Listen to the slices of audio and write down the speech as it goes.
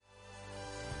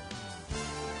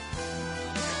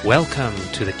Welcome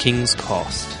to the King's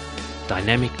Cast,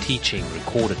 dynamic teaching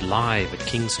recorded live at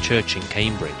King's Church in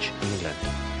Cambridge, England.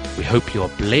 We hope you are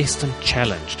blessed and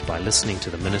challenged by listening to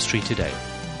the ministry today.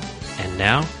 And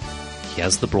now,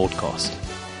 here's the broadcast.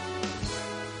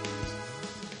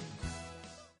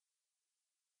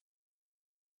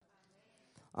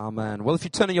 Amen. Well, if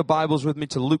you turn in your Bibles with me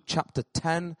to Luke chapter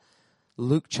 10,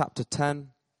 Luke chapter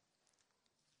 10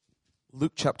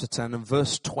 and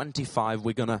verse 25,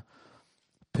 we're going to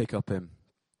pick up in.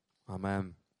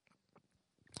 Amen.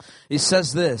 It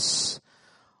says this: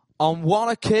 on one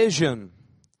occasion,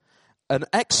 an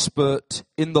expert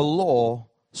in the law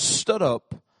stood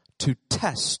up to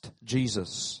test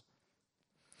Jesus.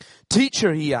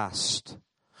 "Teacher," he asked,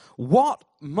 "what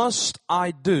must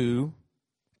I do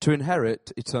to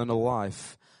inherit eternal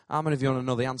life?" How many of you want to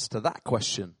know the answer to that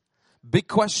question? Big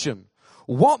question.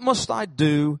 What must I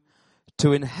do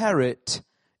to inherit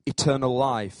eternal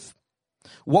life?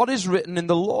 "What is written in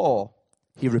the law?"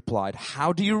 he replied.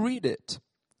 "How do you read it?"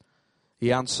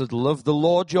 He answered, "Love the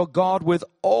Lord your God with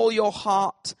all your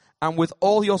heart and with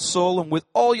all your soul and with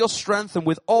all your strength and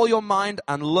with all your mind,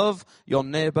 and love your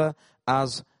neighbour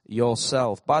as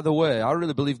yourself." By the way, I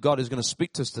really believe God is going to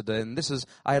speak to us today. And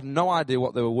I had no idea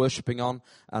what they were worshipping on,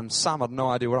 and Sam had no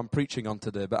idea what I'm preaching on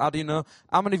today. But how do you know?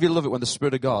 How many of you love it when the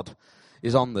Spirit of God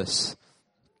is on this?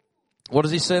 What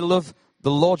does he say? Love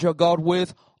the Lord your God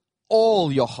with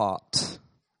all your heart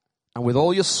and with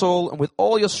all your soul and with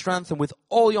all your strength and with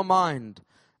all your mind,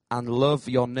 and love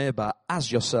your neighbor as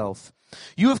yourself.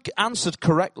 "You have answered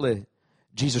correctly,"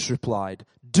 Jesus replied.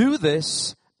 "Do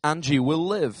this and you will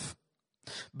live."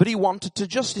 But he wanted to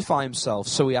justify himself,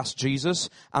 so he asked Jesus,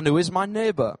 "And who is my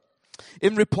neighbor?"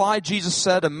 In reply, Jesus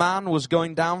said, "A man was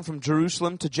going down from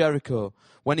Jerusalem to Jericho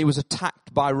when he was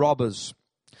attacked by robbers.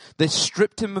 They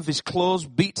stripped him of his clothes,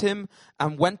 beat him,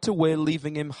 and went away,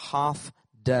 leaving him half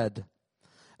dead.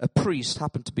 A priest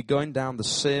happened to be going down the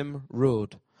same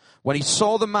road. When he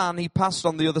saw the man, he passed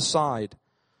on the other side.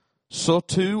 So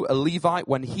too, a Levite,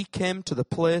 when he came to the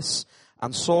place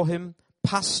and saw him,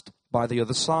 passed by the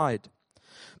other side.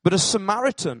 But a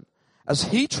Samaritan, as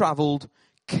he traveled,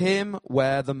 came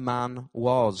where the man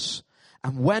was.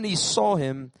 And when he saw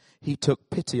him, he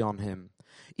took pity on him.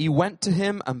 He went to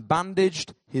him and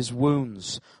bandaged his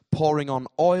wounds, pouring on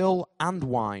oil and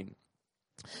wine.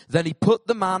 Then he put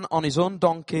the man on his own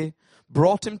donkey,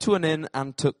 brought him to an inn,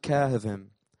 and took care of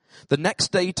him. The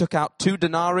next day he took out 2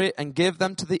 denarii and gave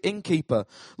them to the innkeeper.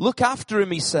 'Look after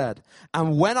him,' he said,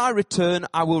 'and when I return,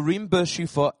 I will reimburse you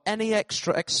for any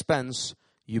extra expense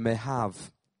you may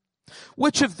have.'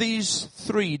 Which of these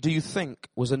 3 do you think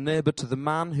was a neighbor to the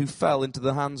man who fell into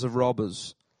the hands of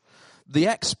robbers?" The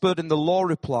expert in the law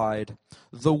replied,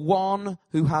 "The one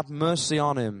who had mercy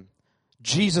on him."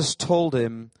 Jesus told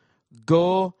him,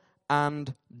 "Go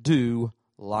and do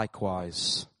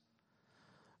likewise."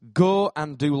 Go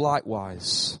and do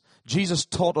likewise. Jesus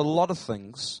taught a lot of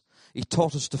things. He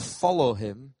taught us to follow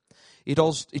him. He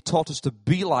taught us to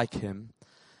be like him.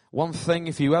 One thing,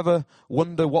 if you ever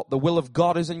wonder what the will of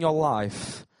God is in your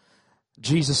life,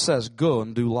 Jesus says, go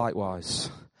and do likewise.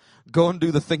 Go and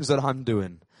do the things that I'm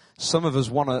doing. Some of us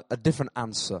want a different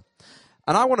answer.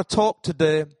 And I want to talk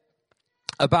today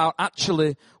about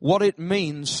actually what it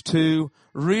means to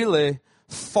really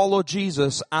follow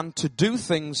Jesus and to do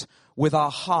things with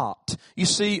our heart. You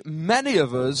see, many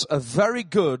of us are very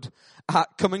good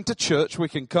at coming to church. We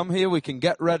can come here, we can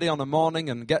get ready on the morning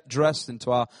and get dressed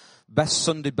into our best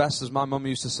Sunday best, as my mum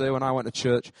used to say when I went to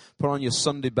church. Put on your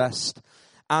Sunday best.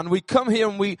 And we come here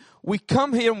and we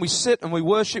come here and we sit and we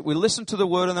worship, we listen to the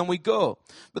word, and then we go.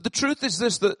 But the truth is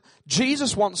this, that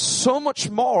Jesus wants so much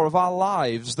more of our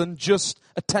lives than just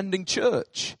attending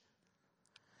church.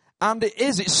 And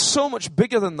it's so much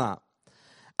bigger than that.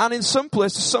 And in some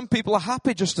places, some people are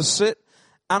happy just to sit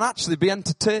and actually be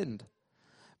entertained.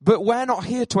 But we're not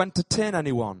here to entertain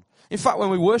anyone. In fact, when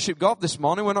we worship God this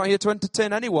morning, we're not here to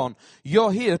entertain anyone.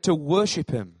 You're here to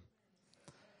worship him.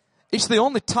 It's the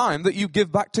only time that you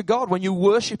give back to God. When you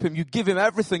worship him, you give him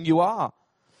everything you are.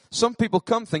 Some people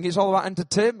come think it's all about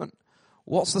entertainment.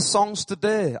 What's the songs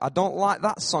today? I don't like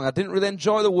that song. I didn't really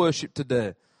enjoy the worship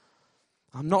today.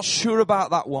 I'm not sure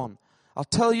about that one. I'll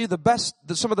tell you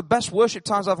some of the best worship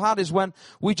times I've had is when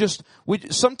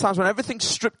sometimes when everything's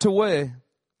stripped away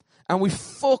and we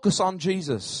focus on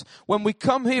Jesus. When we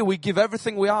come here, we give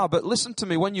everything we are. But listen to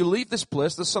me, when you leave this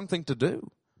place, there's something to do.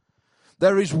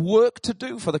 There is work to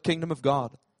do for the kingdom of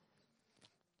God.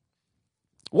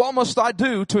 What must I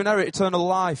do to inherit eternal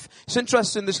life? It's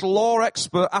interesting, this law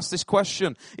expert asked this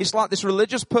question. It's like this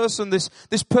religious person, this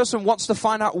person wants to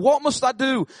find out, what must I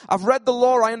do? I've read the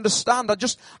law, I understand.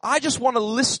 I just want a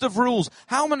list of rules.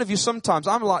 How many of you sometimes,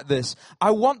 I'm like this,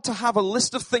 I want to have a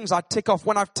list of things I tick off.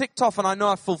 When I've ticked off and I know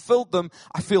I've fulfilled them,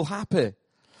 I feel happy.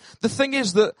 The thing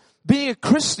is that being a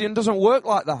Christian doesn't work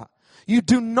like that. You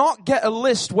do not get a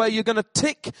list where you're going to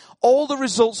tick all the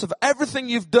results of everything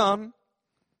you've done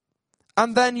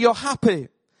and then you're happy.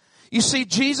 You see,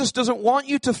 Jesus doesn't want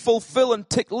you to fulfill and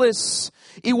tick lists.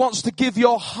 He wants to give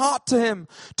your heart to Him,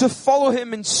 to follow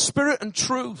Him in spirit and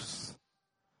truth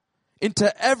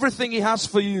into everything He has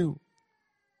for you.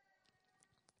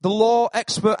 The law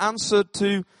expert answered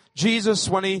to Jesus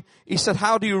when he said,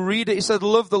 how do you read it? He said,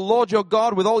 love the Lord your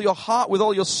God with all your heart, with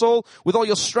all your soul, with all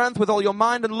your strength, with all your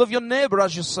mind, and love your neighbor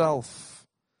as yourself.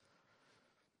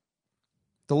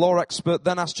 The law expert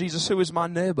then asked Jesus, who is my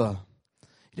neighbor?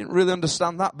 He didn't really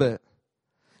understand that bit.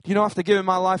 You know, after giving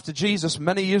my life to Jesus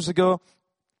many years ago,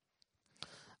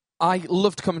 I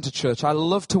loved coming to church. I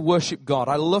loved to worship God.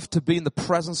 I loved to be in the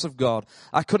presence of God.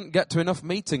 I couldn't get to enough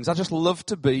meetings. I just loved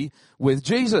to be with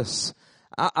Jesus.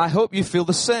 I hope you feel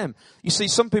the same. You see,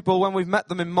 some people, when we've met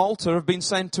them in Malta, have been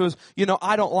saying to us, you know,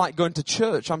 I don't like going to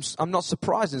church. I'm not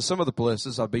surprised in some of the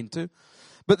places I've been to.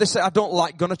 But they say, I don't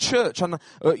like going to church. And,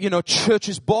 church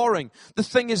is boring. The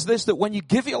thing is this, that when you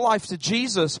give your life to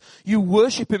Jesus, you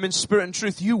worship Him in spirit and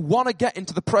truth. You want to get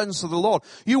into the presence of the Lord.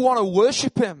 You want to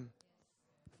worship Him.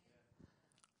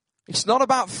 It's not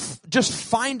about just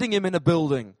finding Him in a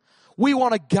building. We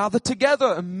want to gather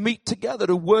together and meet together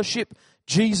to worship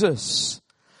Jesus.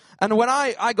 And when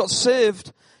I got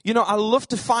saved, you know, I love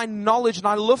to find knowledge and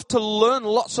I love to learn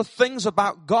lots of things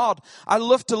about God. I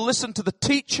love to listen to the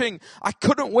teaching. I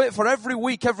couldn't wait for every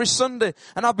week, every Sunday.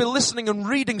 And I'll be listening and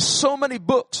reading so many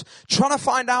books, trying to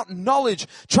find out knowledge,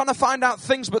 trying to find out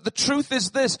things. But the truth is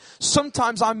this,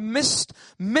 sometimes I miss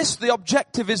the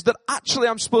objective is that actually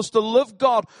I'm supposed to love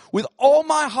God with all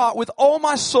my heart, with all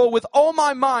my soul, with all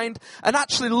my mind, and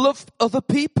actually love other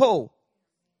people.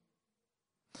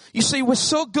 You see, we're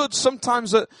so good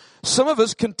sometimes that some of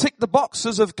us can tick the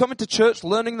boxes of coming to church,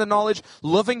 learning the knowledge,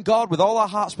 loving God with all our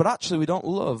hearts, but actually we don't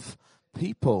love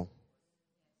people.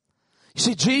 You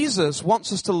see, Jesus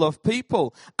wants us to love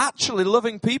people. Actually,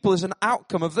 loving people is an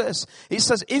outcome of this. It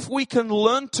says if we can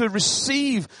learn to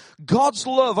receive God's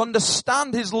love,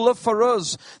 understand His love for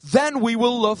us, then we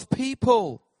will love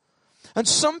people. And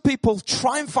some people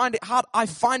try and find it hard. I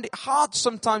find it hard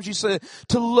sometimes, you say,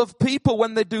 to love people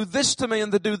when they do this to me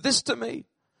and they do this to me.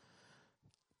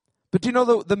 But do you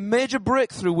know the major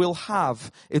breakthrough we'll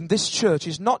have in this church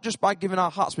is not just by giving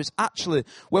our hearts, but it's actually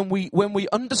when we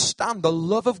understand the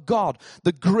love of God,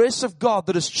 the grace of God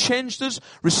that has changed us,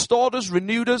 restored us,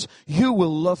 renewed us, you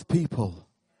will love people.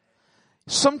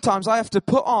 Sometimes I have to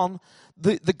put on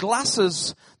the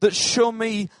glasses that show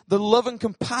me the love and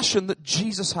compassion that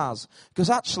Jesus has.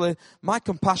 Because actually, my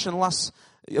compassion lasts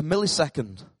a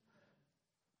millisecond.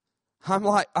 I'm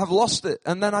like, I've lost it.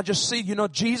 And then I just see, you know,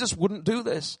 Jesus wouldn't do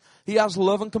this. He has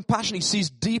love and compassion. He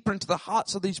sees deeper into the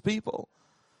hearts of these people.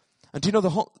 And do you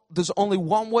know there's only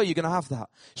one way you're going to have that.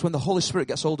 It's when the Holy Spirit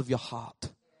gets hold of your heart.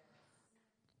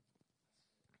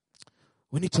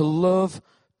 We need to love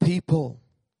people.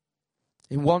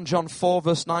 In 1 John 4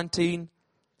 verse 19,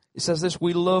 it says this,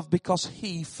 we love because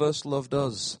He first loved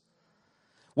us.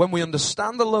 When we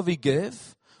understand the love He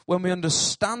gave, when we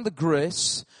understand the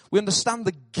grace, we understand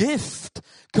the gift.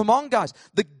 Come on, guys.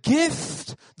 The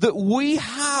gift that we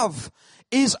have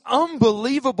is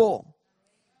unbelievable.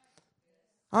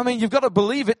 I mean, you've got to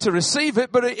believe it to receive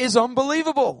it, but it is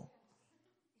unbelievable.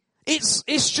 It's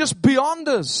just beyond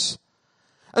us.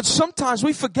 And sometimes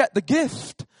we forget the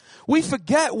gift. We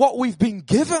forget what we've been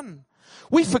given.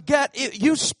 We forget,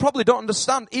 you probably don't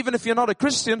understand, even if you're not a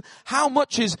Christian, how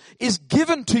much is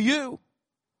given to you.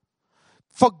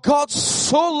 For God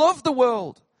so loved the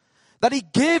world that He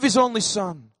gave His only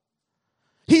Son.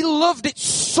 He loved it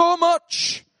so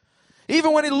much.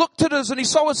 Even when He looked at us and He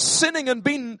saw us sinning and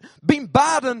being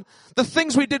bad and the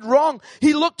things we did wrong,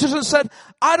 He looked at us and said,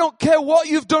 I don't care what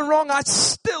you've done wrong, I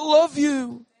still love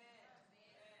you.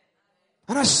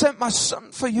 And I sent my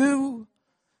Son for you.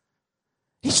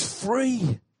 He's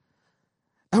free.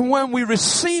 And when we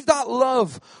receive that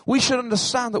love, we should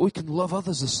understand that we can love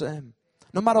others the same.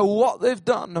 No matter what they've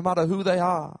done, no matter who they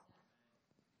are.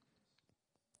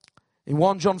 In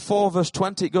 1 John 4 verse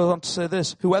 20 it goes on to say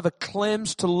this, whoever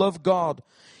claims to love God,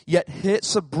 yet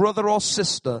hates a brother or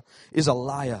sister is a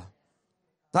liar.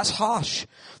 That's harsh.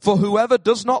 For whoever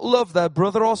does not love their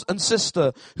brother and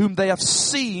sister whom they have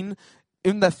seen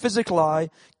in their physical eye,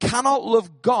 cannot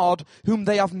love God whom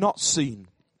they have not seen.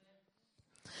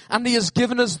 And he has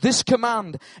given us this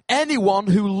command: anyone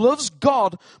who loves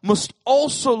God must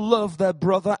also love their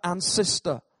brother and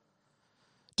sister.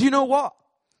 Do you know what?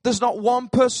 There's not one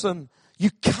person you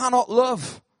cannot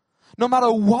love, no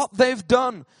matter what they've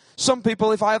done. Some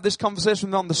people, if I have this conversation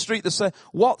with them on the street, they say,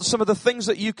 what, some of the things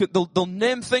that you could, they'll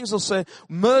name things, they'll say,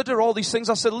 murder, all these things.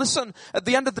 I said, listen, at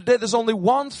the end of the day, there's only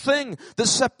one thing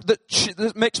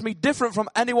that makes me different from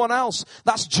anyone else.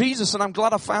 That's Jesus, and I'm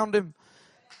glad I found him.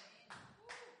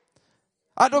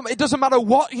 It doesn't matter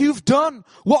what you've done,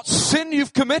 what sin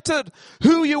you've committed,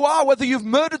 who you are, whether you've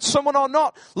murdered someone or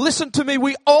not. Listen to me,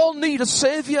 we all need a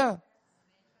Savior.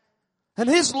 And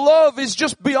his love is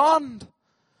just beyond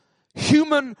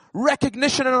human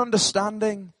recognition and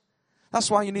understanding.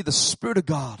 That's why you need the Spirit of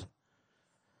God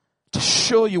to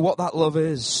show you what that love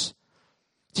is.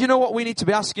 Do you know what we need to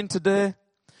be asking today?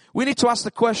 We need to ask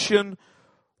the question,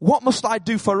 what must I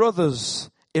do for others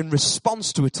in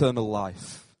response to eternal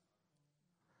life?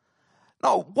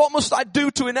 No, what must I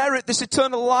do to inherit this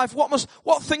eternal life?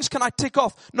 What things can I tick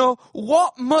off? No,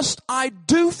 what must I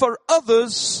do for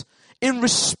others in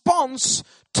response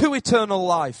to eternal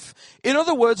life? In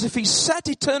other words, if he's set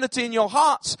eternity in your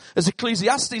hearts, as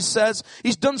Ecclesiastes says,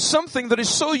 he's done something that is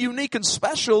so unique and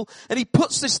special, and he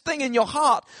puts this thing in your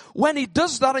heart. When he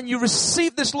does that and you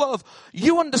receive this love,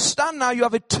 you understand now you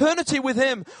have eternity with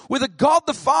him, with a God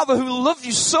the Father who loved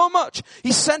you so much,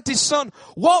 he sent his Son.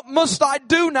 What must I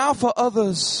do now for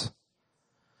others?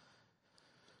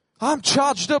 I'm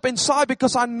charged up inside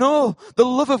because I know the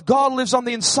love of God lives on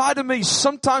the inside of me.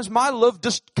 Sometimes my love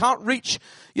just can't reach,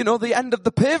 the end of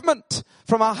the pavement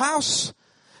from our house.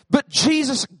 But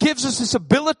Jesus gives us this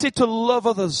ability to love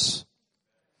others.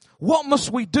 What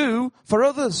must we do for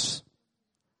others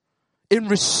in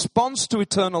response to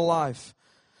eternal life?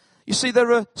 You see,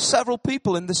 there are several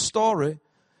people in this story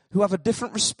who have a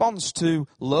different response to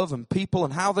love and people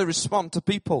and how they respond to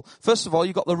people. First of all,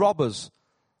 you've got the robbers.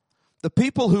 The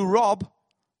people who rob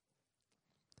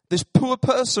this poor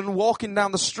person walking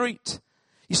down the street.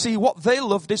 You see, what they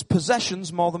loved is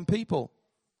possessions more than people.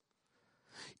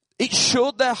 It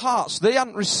showed their hearts. They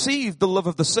hadn't received the love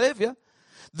of the Saviour.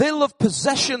 They love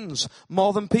possessions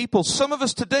more than people. Some of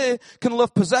us today can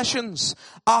love possessions.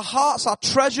 Our hearts, our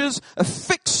treasures are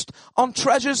fixed on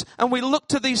treasures, and we look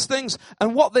to these things.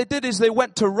 And what they did is they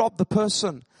went to rob the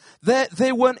person.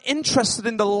 They weren't interested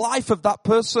in the life of that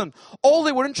person. All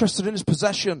they were interested in is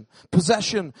possession,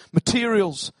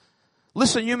 materials.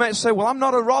 Listen, you may say, well, I'm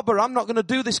not a robber. I'm not going to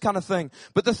do this kind of thing.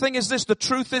 But the thing is this, the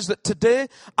truth is that today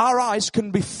our eyes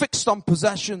can be fixed on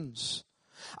possessions.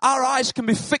 Our eyes can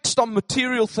be fixed on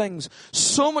material things.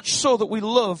 So much so that we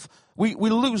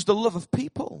lose the love of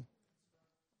people.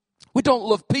 We don't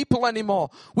love people anymore.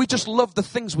 We just love the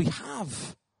things we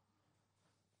have.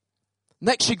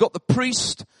 Next you got the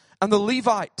priest and the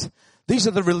Levite. These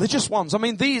are the religious ones. I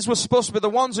mean, these were supposed to be the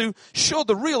ones who showed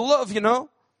the real love,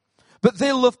 But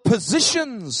they love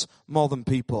positions more than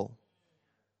people.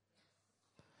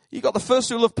 You got the first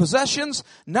who love possessions.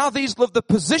 Now these love the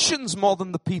positions more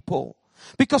than the people.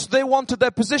 Because they wanted their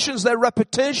positions, their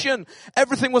reputation.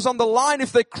 Everything was on the line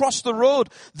if they crossed the road.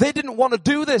 They didn't want to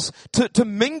do this, to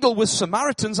mingle with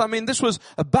Samaritans. I mean, this was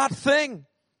a bad thing.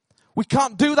 We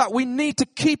can't do that. We need to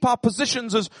keep our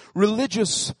positions as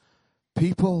religious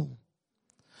people.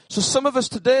 So some of us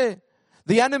today,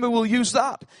 the enemy will use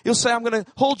that. He'll say, I'm going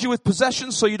to hold you with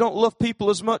possessions so you don't love people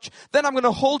as much. Then I'm going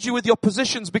to hold you with your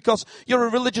positions because you're a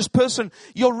religious person.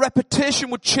 Your reputation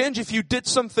would change if you did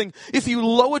something. If you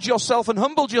lowered yourself and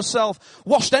humbled yourself,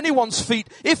 washed anyone's feet.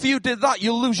 If you did that,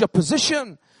 you'll lose your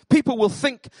position. People will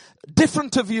think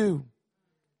different of you.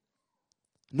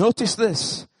 Notice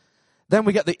this. Then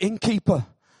we get the innkeeper.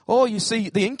 Oh, you see,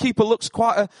 the innkeeper looks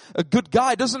quite a good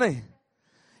guy, doesn't he?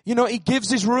 He gives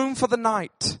his room for the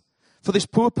night for this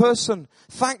poor person.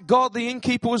 Thank God the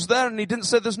innkeeper was there and he didn't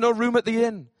say there's no room at the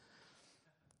inn.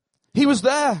 He was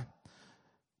there.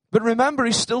 But remember,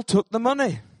 he still took the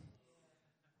money.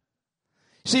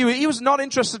 See, he was not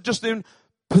interested just in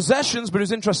possessions, but he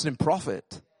was interested in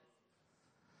profit.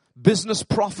 Business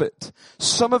profit.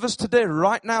 Some of us today,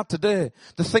 right now today,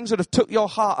 the things that have took your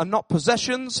heart are not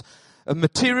possessions and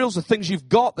materials, the things you've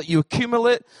got that you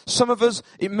accumulate. Some of us,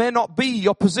 it may not be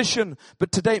your position,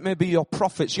 but today it may be your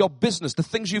profits, your business, the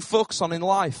things you focus on in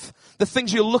life, the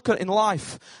things you look at in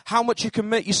life, how much you can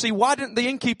make. You see, why didn't the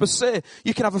innkeeper say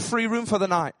you can have a free room for the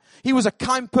night? He was a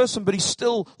kind person, but he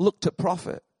still looked at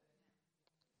profit.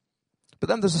 But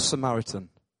then there's a Samaritan.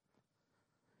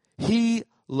 He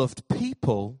loved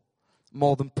people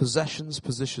more than possessions,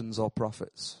 positions, or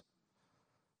profits.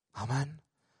 Amen.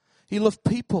 He loved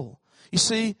people. You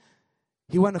see,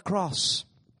 he went across.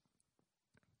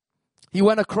 He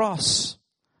went across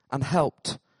and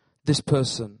helped this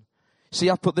person. See,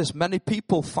 I put this, many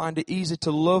people find it easy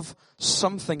to love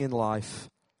something in life,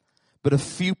 but a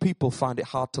few people find it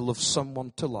hard to love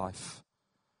someone to life.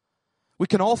 We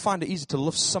can all find it easy to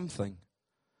love something.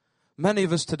 Many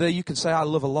of us today, you can say, I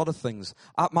love a lot of things.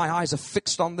 My eyes are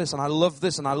fixed on this, and I love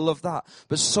this, and I love that.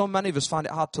 But so many of us find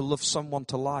it hard to love someone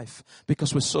to life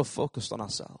because we're so focused on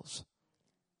ourselves.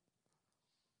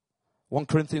 1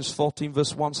 Corinthians 14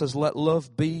 verse 1 says, let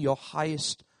love be your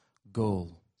highest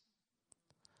goal.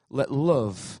 Let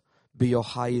love be your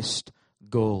highest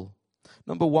goal.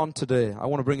 Number one today, I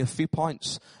want to bring a few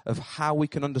points of how we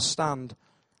can understand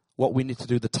what we need to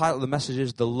do. The title of the message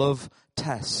is The Love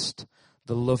Test.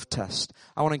 The Love Test.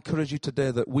 I want to encourage you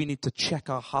today that we need to check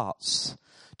our hearts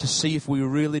to see if we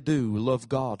really do love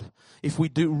God. If we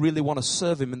do really want to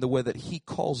serve Him in the way that He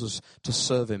calls us to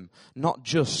serve Him. Not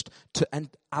just to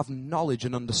have knowledge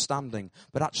and understanding,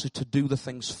 but actually to do the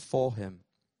things for Him.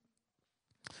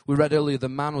 We read earlier the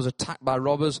man was attacked by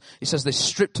robbers. He says they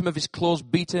stripped him of his clothes,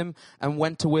 beat him, and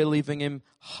went away leaving him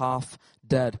half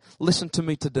dead. Listen to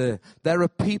me today. There are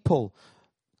people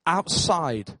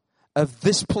outside of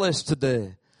this place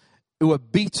today who are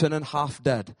beaten and half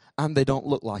dead, and they don't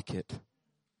look like it.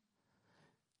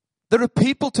 There are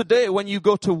people today when you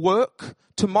go to work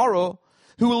tomorrow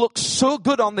who look so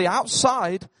good on the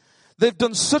outside. They've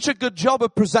done such a good job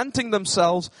of presenting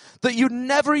themselves that you'd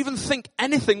never even think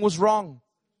anything was wrong.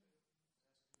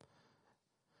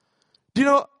 Do you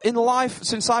know, in life,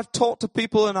 since I've talked to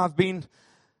people and I've been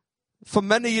for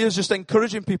many years just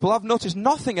encouraging people, I've noticed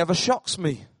nothing ever shocks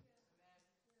me.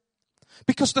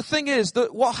 Because the thing is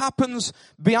that what happens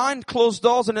behind closed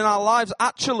doors and in our lives,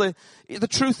 actually, the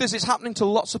truth is it's happening to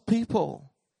lots of people.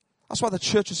 That's why the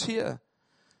church is here.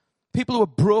 People who are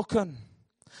broken.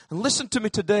 And listen to me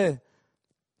today.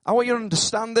 I want you to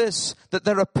understand this, that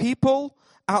there are people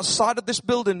outside of this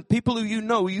building, people who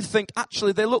you think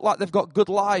actually they look like they've got good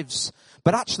lives,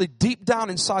 but actually deep down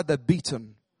inside they're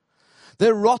beaten.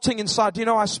 They're rotting inside. You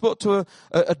know, I spoke to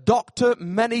a doctor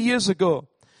many years ago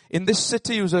in this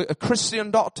city. He was a Christian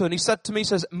doctor, and he said to me, he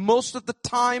says, most of the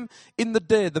time in the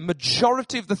day, the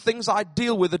majority of the things I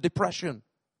deal with are depression.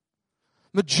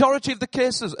 Majority of the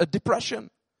cases are depression.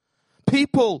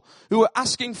 People who are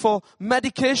asking for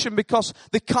medication because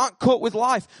they can't cope with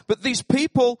life. But these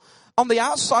people, on the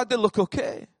outside, they look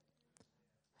okay.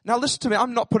 Now listen to me,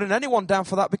 I'm not putting anyone down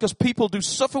for that because people do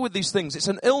suffer with these things. It's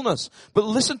an illness. But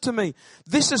listen to me,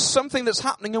 this is something that's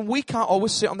happening and we can't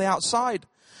always sit on the outside.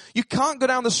 You can't go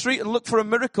down the street and look for a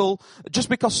miracle just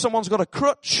because someone's got a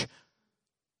crutch.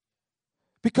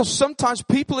 Because sometimes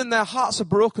people in their hearts are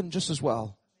broken just as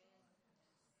well.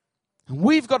 And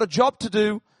we've got a job to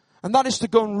do, and that is to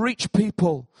go and reach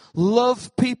people.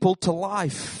 Love people to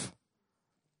life.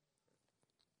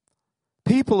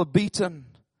 People are beaten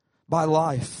by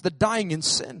life. They're dying in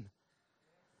sin.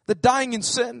 They're dying in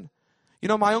sin. You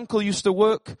know, my uncle used to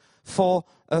work for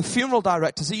funeral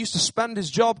directors. He used to spend his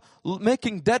job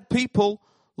making dead people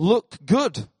look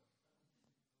good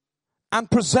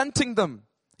and presenting them.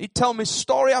 He'd tell me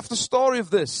story after story of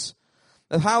this,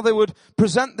 of how they would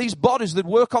present these bodies. They'd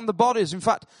work on the bodies. In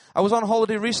fact, I was on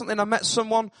holiday recently and I met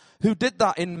someone who did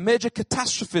that in major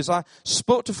catastrophes. I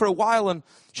spoke to her for a while and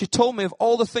she told me of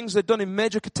all the things they'd done in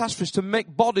major catastrophes to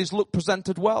make bodies look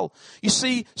presented well. You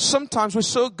see, sometimes we're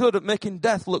so good at making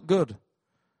death look good.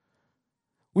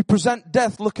 We present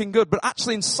death looking good, but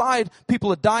actually inside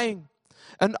people are dying.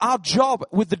 And our job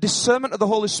with the discernment of the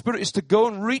Holy Spirit is to go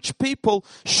and reach people,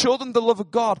 show them the love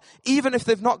of God, even if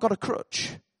they've not got a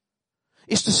crutch.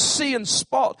 Is to see and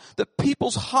spot that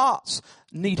people's hearts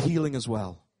need healing as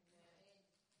well.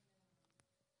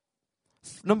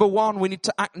 Number one, we need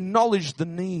to acknowledge the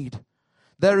need.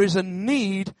 There is a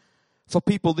need for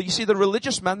people. You see, the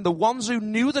religious men, the ones who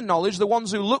knew the knowledge, the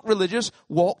ones who looked religious,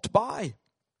 walked by.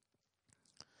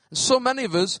 And so many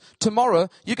of us, tomorrow,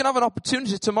 you can have an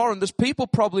opportunity tomorrow, and there's people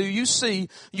probably who you see,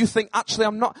 you think, actually,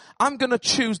 I'm going to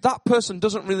choose, that person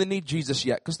doesn't really need Jesus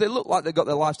yet, because they look like they've got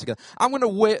their lives together. I'm going to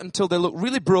wait until they look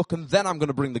really broken, then I'm going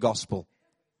to bring the gospel.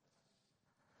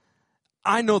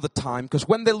 I know the time, because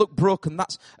when they look broken,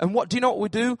 do you know what we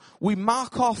do? We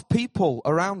mark off people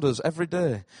around us every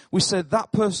day. We say,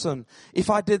 that person, if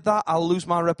I did that, I'll lose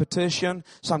my reputation,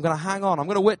 so I'm going to hang on. I'm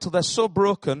going to wait till they're so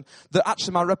broken that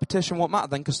actually my reputation won't matter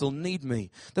then, because they'll need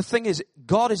me. The thing is,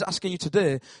 God is asking you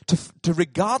today to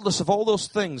regardless of all those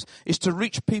things, is to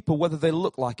reach people whether they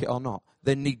look like it or not.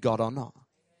 They need God or not.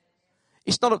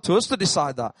 It's not up to us to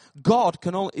decide that. God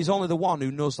is only the one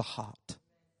who knows the heart,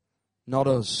 not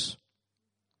us.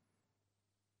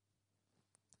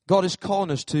 God is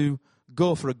calling us to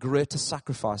go for a greater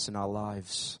sacrifice in our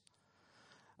lives.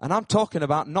 And I'm talking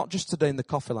about not just today in the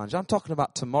coffee lounge. I'm talking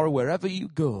about tomorrow, wherever you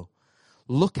go.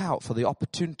 Look out for the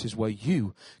opportunities where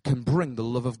you can bring the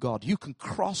love of God. You can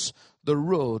cross the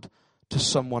road to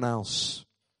someone else.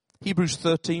 Hebrews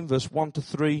 13 verse 1 to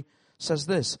 3 says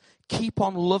this: keep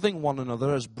on loving one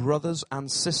another as brothers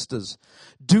and sisters.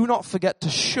 Do not forget to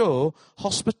show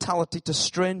hospitality to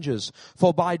strangers,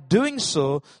 for by doing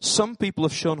so, some people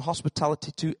have shown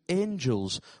hospitality to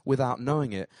angels without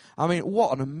knowing it. I mean,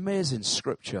 what an amazing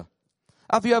scripture.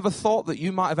 Have you ever thought that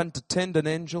you might have entertained an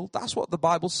angel? That's what the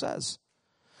Bible says.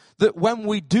 That when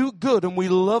we do good and we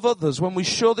love others, when we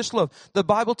show this love, the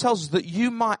Bible tells us that you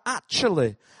might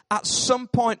actually, at some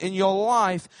point in your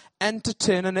life,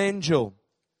 entertain an angel.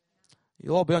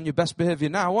 You'll all be on your best behavior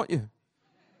now, won't you?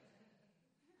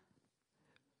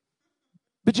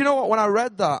 But you know what? When I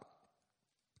read that,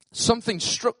 something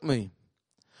struck me.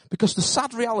 Because the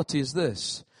sad reality is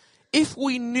this: if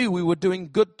we knew we were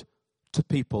doing good to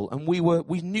people and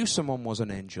we knew someone was an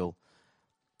angel,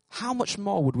 how much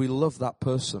more would we love that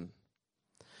person?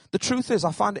 The truth is,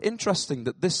 I find it interesting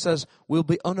that this says we'll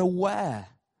be unaware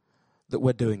that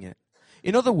we're doing it.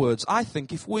 In other words, I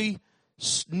think if we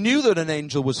knew that an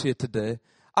angel was here today,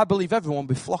 I believe everyone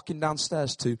would be flocking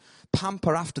downstairs to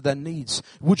pamper after their needs.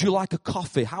 Would you like a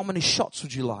coffee? How many shots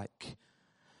would you like?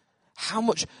 How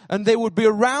much? And they would be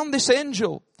around this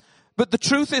angel. But the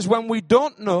truth is, when we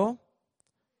don't know,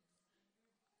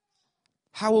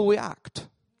 how will we act?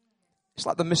 It's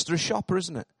like the mystery shopper,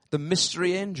 isn't it? The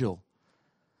mystery angel.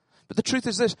 But the truth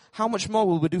is this: how much more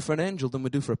will we do for an angel than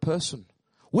we do for a person?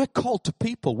 We're called to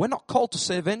people. We're not called to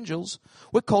save angels.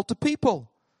 We're called to people.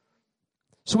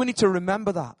 So we need to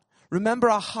remember that. Remember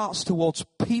our hearts towards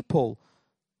people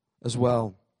as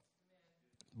well.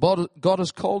 God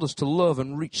has called us to love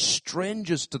and reach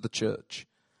strangers to the church.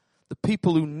 The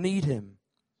people who need Him.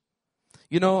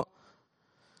 You know,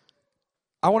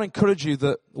 I want to encourage you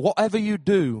that whatever you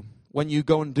do when you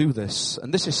go and do this,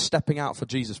 and this is stepping out for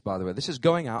Jesus, by the way. This is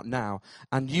going out now,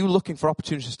 and you looking for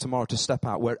opportunities tomorrow to step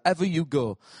out wherever you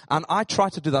go. And I try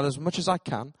to do that as much as I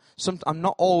can. I'm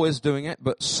not always doing it,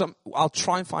 but I'll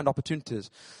try and find opportunities.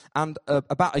 And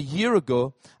about a year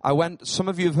ago, some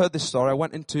of you have heard this story, I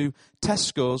went into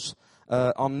Tesco's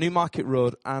on Newmarket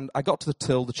Road, and I got to the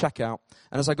till, the checkout.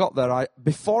 And as I got there,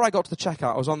 before I got to the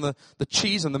checkout, I was on the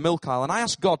cheese and the milk aisle, and I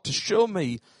asked God to show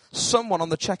me someone on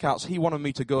the checkouts He wanted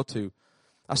me to go to.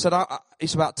 I said,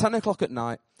 it's about 10 o'clock at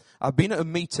night. I've been at a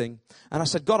meeting, and I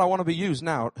said, God, I want to be used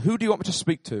now. Who do you want me to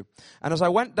speak to? And as I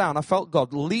went down, I felt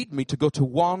God lead me to go to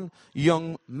one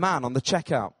young man on the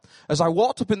checkout. As I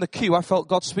walked up in the queue, I felt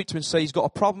God speak to me and say, he's got a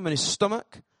problem in his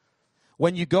stomach.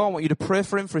 When you go, I want you to pray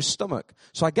for him for his stomach.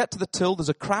 So I get to the till. There's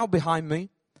a crowd behind me.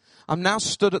 I'm now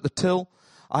stood at the till.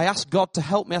 I asked God to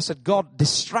help me. I said, God,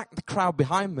 distract the crowd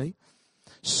behind me.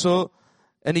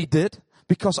 And He did,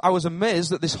 because I was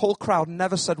amazed that this whole crowd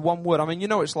never said one word. I mean, you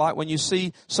know, it's like when you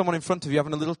see someone in front of you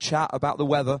having a little chat about the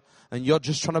weather and you're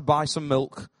just trying to buy some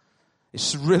milk.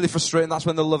 It's really frustrating. That's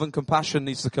when the love and compassion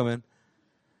needs to come in.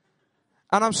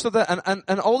 And I'm stood there,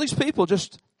 and all these people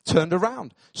just turned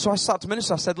around. So I started to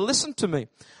minister. I said, listen to me.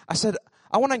 I said,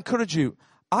 I want to encourage you.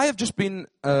 I have just been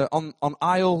on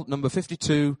aisle number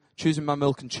 52, choosing my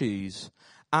milk and cheese.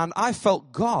 And I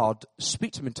felt God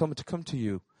speak to me and tell me to come to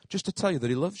you, just to tell you that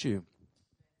He loves you.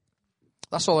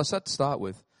 That's all I said to start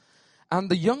with. And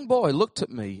the young boy looked at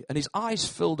me, and his eyes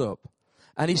filled up.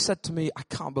 And he said to me, I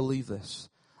can't believe this.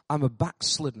 I'm a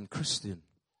backslidden Christian.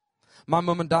 My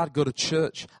mum and dad go to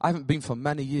church. I haven't been for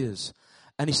many years.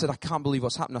 And he said, I can't believe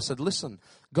what's happened. I said, listen,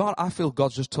 God, I feel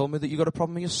God's just told me that you got a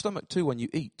problem in your stomach too when you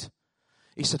eat.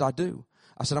 He said, I do.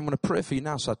 I said, I'm going to pray for you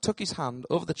now. So I took his hand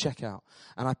over the checkout,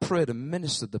 and I prayed and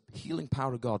ministered the healing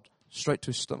power of God straight to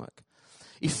his stomach.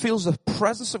 He feels the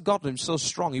presence of God in him so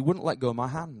strong, he wouldn't let go of my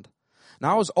hand.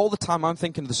 Now, all the time I'm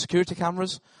thinking of the security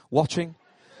cameras, watching,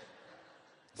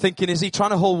 thinking, is he trying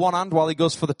to hold one hand while he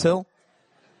goes for the till?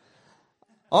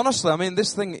 Honestly, I mean,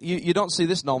 this thing, you don't see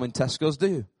this norm in Tesco's, do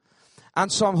you?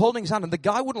 And so I'm holding his hand, and the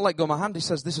guy wouldn't let go of my hand. He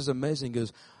says, this is amazing. He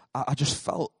goes, I just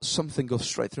felt something go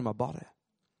straight through my body.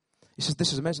 He says,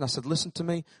 this is amazing. I said, listen to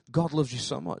me. God loves you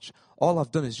so much. All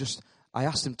I've done is I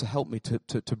asked Him to help me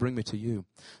to bring me to you.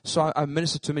 So I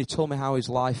ministered to him. He told me how his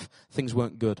life, things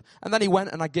weren't good. And then he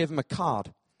went, and I gave him a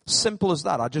card. Simple as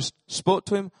that. I just spoke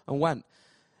to him and went.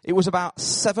 It was about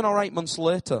 7 or 8 months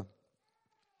later.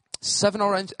 7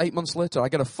 or 8 months later, I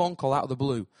get a phone call out of the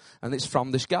blue, and it's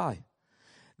from this guy.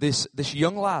 This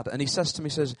young lad, and he says to me,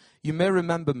 you may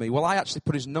remember me. Well, I actually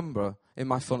put his number in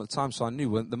my phone at the time, so I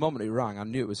knew the moment he rang, I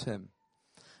knew it was him.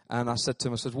 And I said to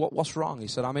him, I said, what's wrong? He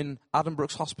said, I'm in Adam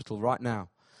Brooks Hospital right now.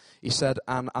 He said,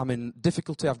 and I'm in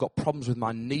difficulty. I've got problems with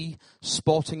my knee,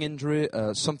 sporting injury.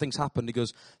 Something's happened. He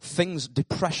goes,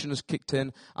 depression has kicked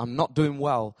in. I'm not doing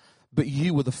well. But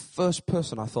you were the first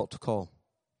person I thought to call.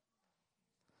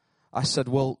 I said,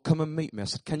 well, come and meet me. I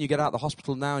said, can you get out of the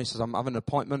hospital now? He says, I'm having an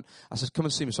appointment. I said, come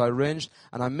and see me. So I arranged,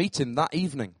 and I meet him that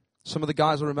evening. Some of the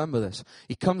guys will remember this.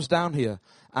 He comes down here,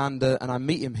 and I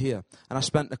meet him here. And I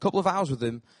spent a couple of hours with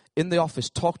him in the office,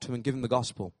 talked to him and give him the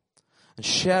gospel and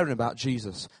sharing about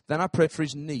Jesus. Then I prayed for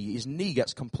his knee. His knee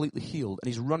gets completely healed, and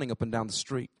he's running up and down the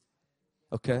street.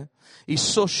 Okay? He's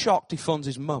so shocked, he phones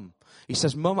his mum. He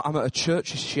says, Mum, I'm at a church.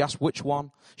 She asked which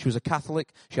one. She was a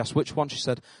Catholic. She asked which one. She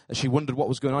said, she wondered what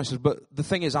was going on. She said, but the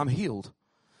thing is, I'm healed.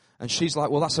 And she's like,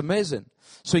 well, that's amazing.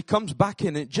 So he comes back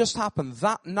in. It just happened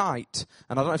that night,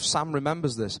 and I don't know if Sam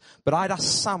remembers this, but I'd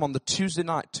asked Sam on the Tuesday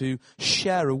night to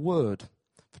share a word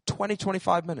for 20,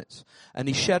 25 minutes. And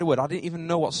he shared a word. I didn't even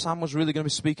know what Sam was really going to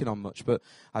be speaking on much, but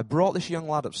I brought this young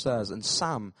lad upstairs, and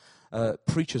Sam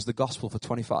preaches the gospel for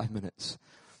 25 minutes.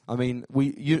 I mean,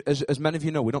 as many of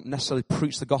you know, we don't necessarily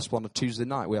preach the gospel on a Tuesday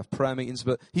night. We have prayer meetings,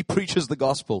 but he preaches the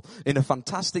gospel in a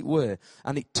fantastic way,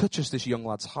 and it touches this young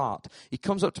lad's heart. He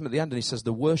comes up to me at the end and he says,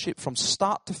 the worship from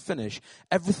start to finish,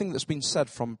 everything that's been said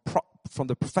from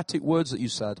the prophetic words that you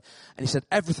said, and he said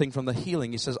everything from the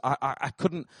healing. He says, I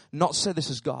couldn't not say this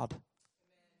is God.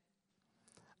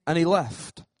 And he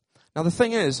left. Now the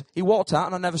thing is, he walked out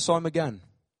and I never saw him again.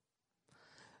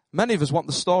 Many of us want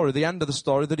the story, the end of the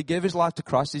story, that he gave his life to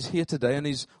Christ, he's here today, and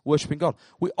he's worshipping God.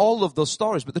 We all love those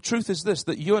stories, but the truth is this,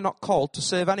 that you are not called to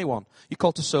save anyone. You're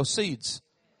called to sow seeds.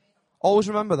 Always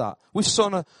remember that. We've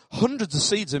sown hundreds of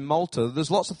seeds in Malta.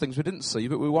 There's lots of things we didn't see,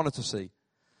 but we wanted to see.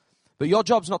 But your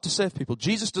job's not to save people.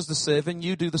 Jesus does the saving,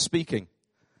 you do the speaking.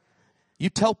 You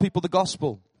tell people the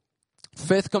gospel.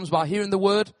 Faith comes by hearing the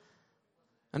word,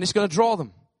 and it's going to draw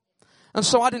them. And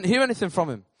so I didn't hear anything from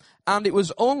him. And it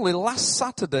was only last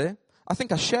Saturday, I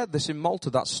think I shared this in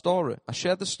Malta, that story. I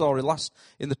shared the story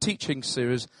in the teaching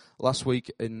series last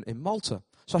week in Malta.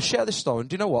 So I shared this story, and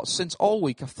do you know what? Since all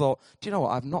week I thought, do you know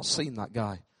what? I've not seen that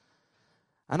guy.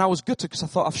 And I was gutted because I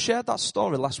thought I've shared that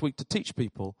story last week to teach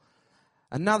people.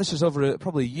 And now this is over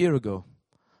probably a year ago.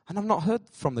 And I've not heard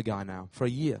from the guy now for a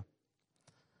year.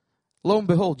 Lo and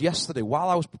behold, yesterday, while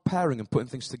I was preparing and putting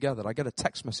things together, I get a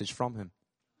text message from him.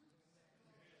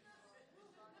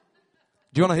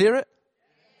 Do you want to hear it?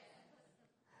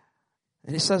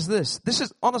 And it says this. This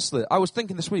is, honestly, I was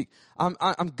thinking this week, I'm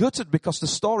gutted because the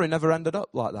story never ended up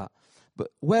like that.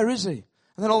 But where is he? And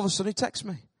then all of a sudden he texts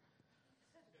me.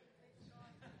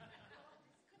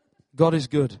 God is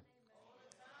good.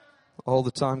 All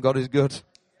the time, God is good.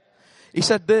 He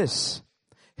said this.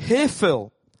 Hey,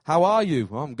 Phil, how are you?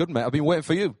 Well, I'm good, mate. I've been waiting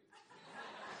for you.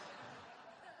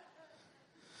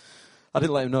 I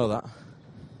didn't let him know that.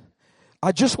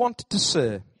 I just wanted to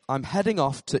say I'm heading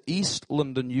off to East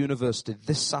London University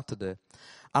this Saturday,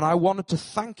 and I wanted to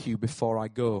thank you before I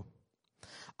go.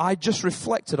 I just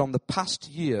reflected on the past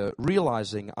year,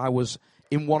 realizing I was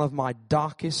in one of my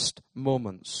darkest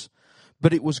moments.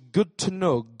 But it was good to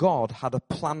know God had a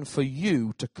plan for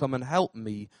you to come and help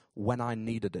me when I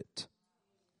needed it.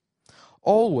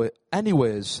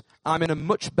 Anyways, I'm in a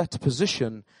much better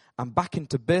position. I'm back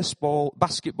into baseball,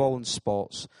 basketball and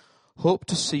sports. Hope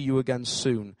to see you again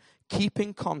soon. Keep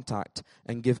in contact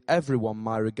and give everyone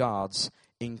my regards,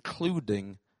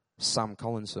 including Sam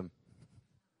Collinson.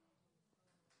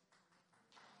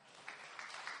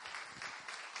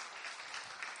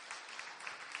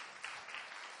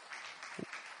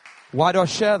 Why do I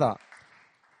share that?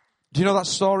 Do you know that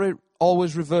story?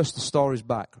 Always reverse the stories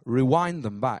back. Rewind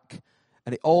them back.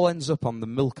 And it all ends up on the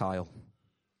milk aisle.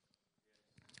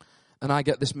 And I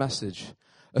get this message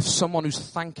of someone who's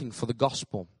thanking for the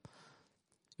gospel.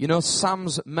 You know,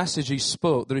 Sam's message he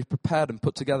spoke, that he prepared and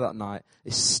put together that night,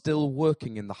 is still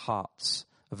working in the heart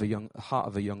of a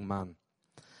young man.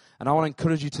 And I want to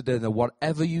encourage you today that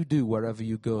whatever you do, wherever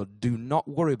you go, do not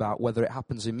worry about whether it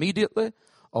happens immediately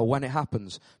or when it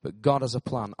happens. But God has a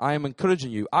plan. I am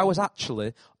encouraging you. I was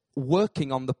actually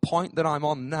working on the point that I'm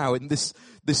on now in this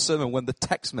sermon when the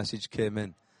text message came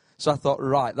in. So I thought,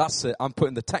 right, that's it. I'm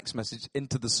putting the text message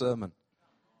into the sermon.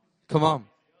 Come on.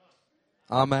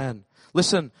 Amen.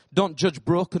 Listen, don't judge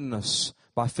brokenness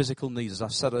by physical needs, as I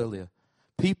said earlier.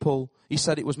 He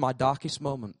said it was my darkest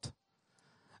moment.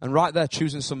 And right there,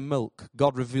 choosing some milk,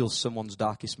 God reveals someone's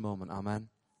darkest moment. Amen.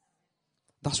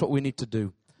 That's what we need to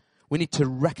do. We need to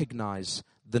recognize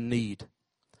the need.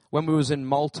 When we was in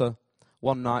Malta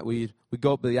one night, we'd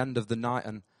go up at the end of the night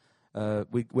and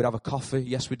we'd have a coffee.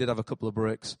 Yes, we did have a couple of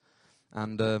breaks.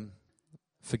 And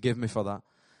forgive me for that.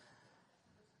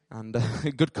 And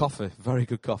good coffee, very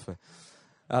good coffee.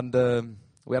 And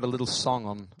we had a little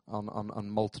song on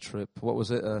Malta trip. What was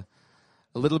it? A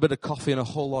little bit of coffee and a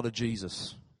whole lot of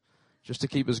Jesus, just to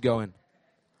keep us going.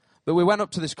 But we went up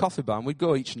to this coffee bar, and we'd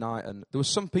go each night, and there were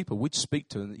some people we'd speak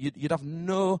to, and you'd have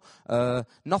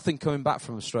nothing coming back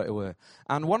from them straight away.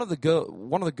 And one of the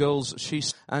girls, she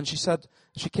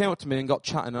came up to me and got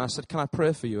chatting, and I said, "Can I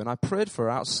pray for you?" And I prayed for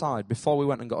her outside before we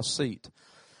went and got a seat.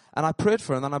 And I prayed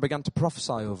for her, and then I began to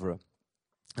prophesy over her.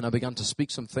 And I began to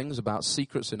speak some things about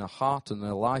secrets in her heart and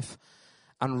her life.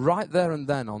 And right there and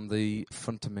then on the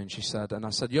front of me, and she said, and I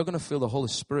said, "You're going to feel the Holy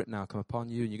Spirit now come upon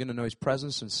you, and you're going to know His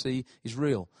presence and see He's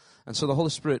real." And so the Holy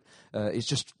Spirit is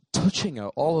just touching her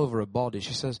all over her body.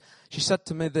 She said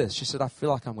to me this, she said, "I feel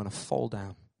like I'm going to fall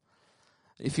down."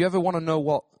 If you ever want to know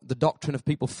what the doctrine of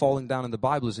people falling down in the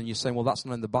Bible is, and you're saying, "Well, that's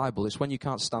not in the Bible," it's when you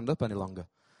can't stand up any longer.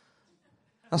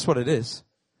 That's what it is.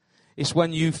 It's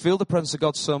when you feel the presence of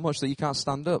God so much that you can't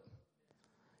stand up.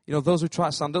 You know, those who try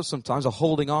to stand up sometimes are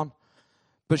holding on.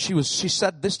 But she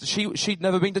said this, she'd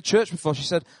never been to church before. She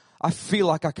said, "I feel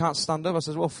like I can't stand up." I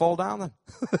said, "Well, fall down then."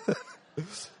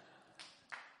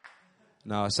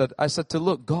 No, I said to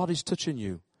look, God is touching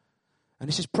you. And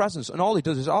it's His presence. And all He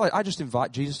does is, I just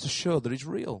invite Jesus to show that He's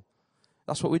real.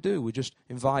 That's what we do. We just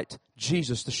invite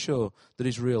Jesus to show that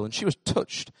He's real. And she was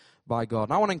touched by God.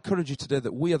 And I want to encourage you today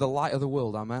that we are the light of the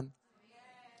world. Amen.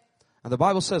 And the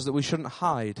Bible says that we shouldn't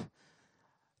hide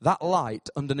that light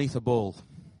underneath a bowl.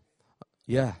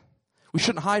 Yeah. We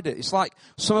shouldn't hide it. It's like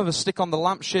some of us stick on the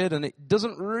lampshade and it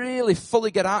doesn't really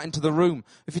fully get out into the room.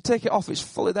 If you take it off, it's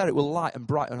fully there. It will light and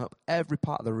brighten up every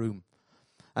part of the room.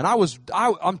 And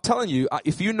I'm telling you,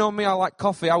 if you know me, I like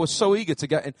coffee. I was so eager to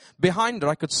get in. Behind her,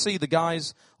 I could see the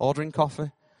guys ordering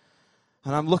coffee.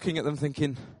 And I'm looking at them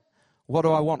thinking, what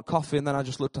do I want? Coffee. And then I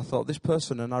thought, this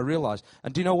person, and I realized.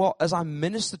 And do you know what? As I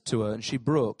ministered to her and she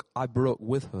broke, I broke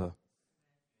with her.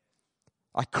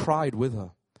 I cried with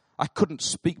her. I couldn't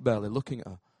speak barely looking at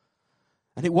her.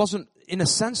 And it wasn't, in a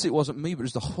sense, it wasn't me, but it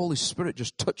was the Holy Spirit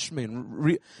just touched me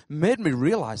and made me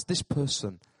realize this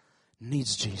person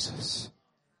needs Jesus.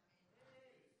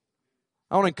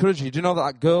 I want to encourage you. Do you know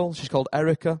that girl? She's called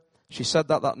Erica. She said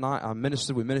that night.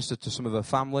 We ministered to some of her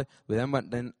family. We then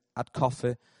went in, had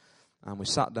coffee, and we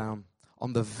sat down.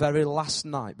 On the very last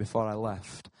night before I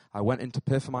left, I went in to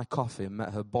pay for my coffee and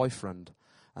met her boyfriend.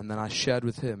 And then I shared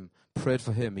with him, prayed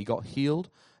for him. He got healed.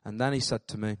 And then he said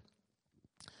to me,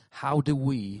 "How do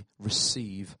we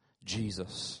receive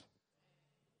Jesus?"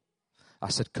 I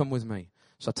said, "Come with me."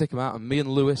 So I take him out, and me and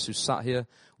Lewis, who sat here,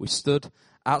 we stood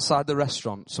outside the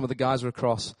restaurant. Some of the guys were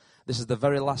across. This is the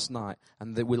very last night.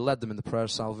 And we led them in the prayer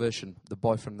of salvation, the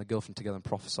boyfriend and the girlfriend together, and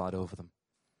prophesied over them.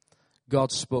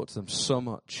 God spoke to them so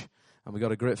much. And we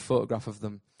got a great photograph of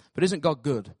them. But isn't God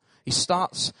good? He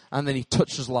starts, and then He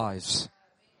touches lives.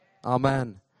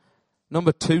 Amen.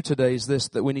 Number 2 today is this,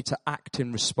 that we need to act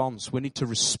in response. We need to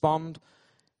respond.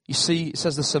 You see, it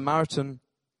says the Samaritan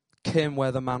came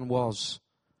where the man was.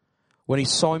 When he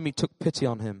saw him, he took pity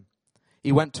on him.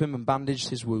 He went to him and bandaged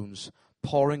his wounds,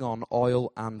 pouring on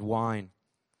oil and wine.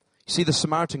 You see, the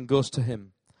Samaritan goes to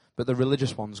him, but the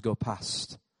religious ones go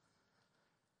past.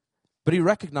 But he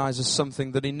recognizes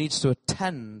something, that he needs to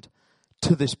attend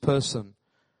to this person.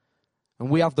 And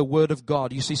we have the Word of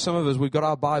God. You see, some of us, we've got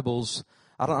our Bibles.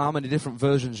 I don't know how many different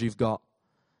versions you've got.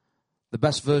 The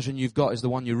best version you've got is the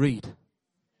one you read.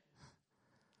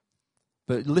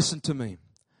 But listen to me.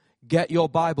 Get your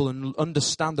Bible and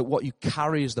understand that what you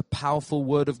carry is the powerful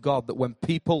Word of God. That when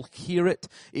people hear it,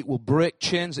 it will break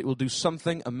chains. It will do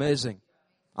something amazing.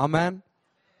 Amen?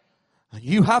 And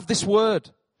you have this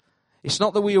Word. It's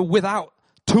not that we are without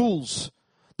tools.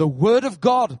 The Word of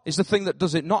God is the thing that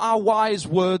does it. Not our wise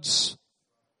words,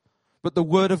 but the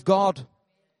Word of God.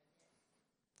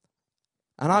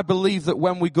 And I believe that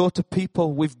when we go to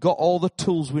people, we've got all the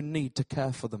tools we need to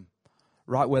care for them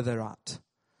right where they're at.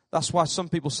 That's why some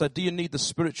people said, "Do you need the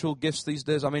spiritual gifts these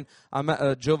days?" I mean, I met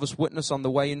a Jehovah's Witness on the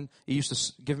way in. He used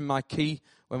to give me my key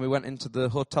when we went into the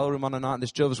hotel room on a night. And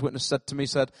this Jehovah's Witness said to me,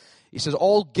 he says,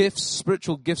 "All gifts,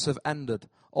 spiritual gifts have ended.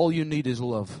 All you need is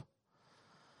love."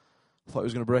 I thought he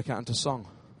was going to break out into song.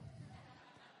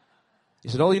 He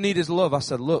said, "All you need is love." I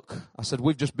said, "Look," I said,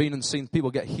 "we've just been and seen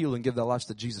people get healed and give their lives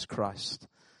to Jesus Christ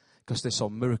because they saw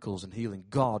miracles and healing.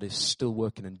 God is still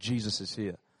working and Jesus is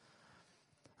here."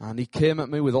 And he came at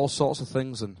me with all sorts of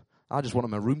things, and I just wanted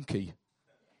my room key.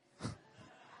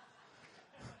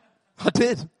 I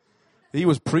did. He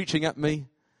was preaching at me.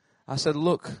 I said,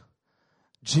 "Look,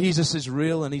 Jesus is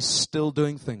real and He's still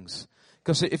doing things."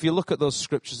 Because if you look at those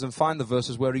scriptures and find the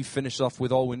verses where He finishes off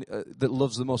with all that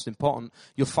love's the most important,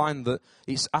 you'll find that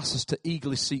He's asked us to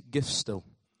eagerly seek gifts still.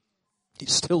 It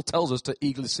still tells us to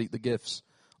eagerly seek the gifts.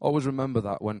 Always remember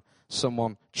that when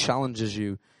someone challenges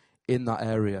you in that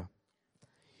area.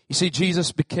 You see,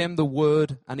 Jesus became the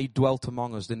Word and He dwelt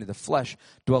among us, didn't He? The flesh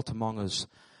dwelt among us.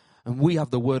 And we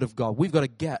have the Word of God. We've got to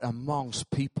get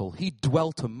amongst people. He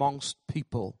dwelt amongst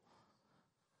people.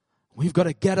 We've got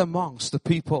to get amongst the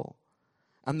people.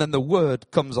 And then the Word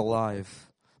comes alive.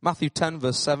 Matthew 10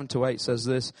 verse 7 to 8 says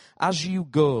this, as you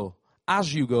go,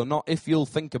 not if you'll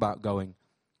think about going.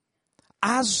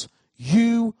 As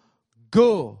you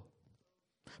go,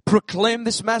 proclaim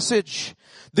this message.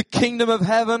 The kingdom of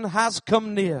heaven has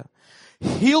come near.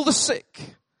 Heal the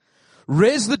sick.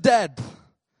 Raise the dead.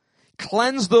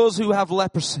 Cleanse those who have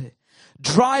leprosy.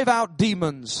 Drive out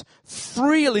demons.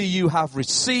 Freely you have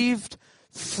received.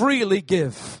 Freely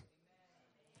give.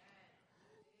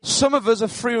 Some of us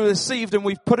have freely received and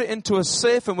we've put it into a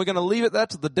safe and we're going to leave it there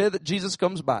till the day that Jesus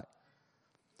comes back.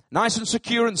 Nice and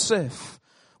secure and safe.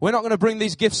 We're not going to bring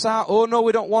these gifts out. Oh no,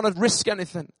 we don't want to risk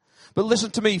anything. But listen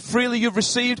to me, freely you've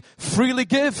received, freely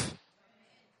give.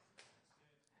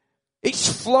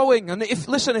 It's flowing. And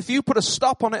if you put a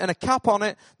stop on it and a cap on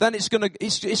it, then it's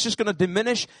just going to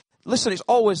diminish. Listen, it's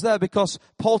always there because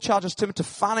Paul charges Timothy to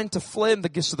fan into flame the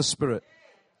gifts of the Spirit.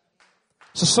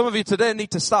 So some of you today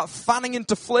need to start fanning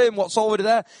into flame what's already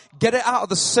there. Get it out of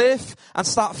the safe and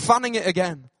start fanning it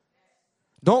again.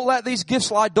 Don't let these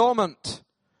gifts lie dormant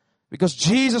because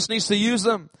Jesus needs to use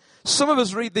them. Some of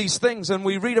us read these things and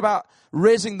we read about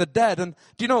raising the dead. And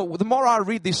do you know, the more I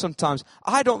read these sometimes,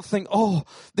 I don't think, oh,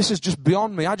 this is just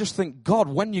beyond me. I just think, God,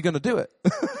 when are you going to do it?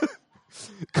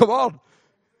 Come on.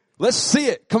 Let's see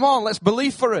it. Come on, let's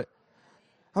believe for it.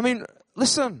 I mean,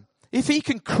 listen. If He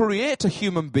can create a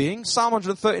human being, Psalm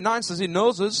 139 says He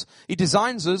knows us, He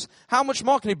designs us, how much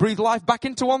more can He breathe life back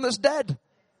into one that's dead?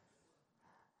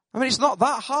 I mean, it's not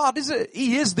that hard, is it?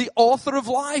 He is the author of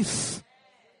life.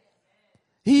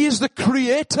 He is the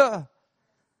creator.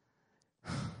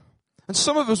 And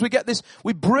some of us, we get this,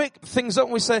 we break things up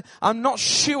and we say, I'm not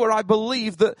sure I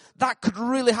believe that could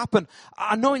really happen.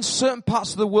 I know in certain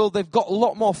parts of the world they've got a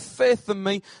lot more faith than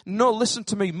me. No, listen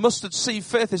to me, mustard seed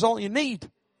faith is all you need.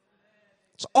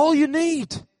 It's all you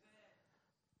need.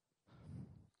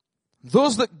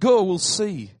 Those that go will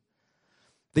see.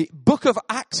 The book of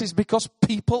Acts is because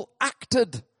people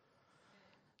acted.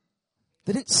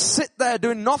 They didn't sit there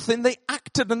doing nothing. They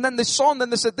acted and then they saw and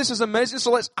then they said, this is amazing, so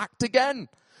let's act again.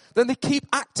 Then they keep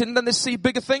acting and then they see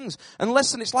bigger things. And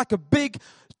listen, it's like a big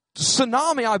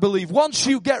tsunami, I believe. Once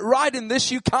you get right in this,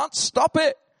 you can't stop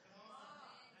it.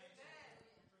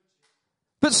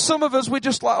 But some of us, we're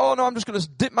just like, oh no, I'm just going to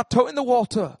dip my toe in the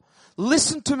water.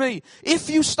 Listen to me. If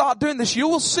you start doing this, you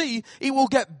will see it will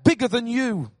get bigger than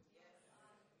you.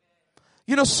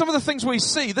 You know, some of the things we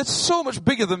see, that's so much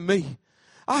bigger than me.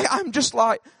 I'm just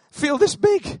like, feel this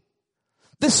big.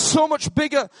 There's so much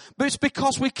bigger, but it's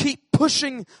because we keep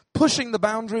pushing the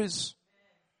boundaries.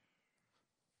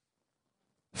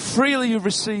 Freely you've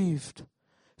received,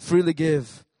 freely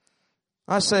give.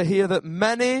 I say here that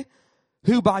many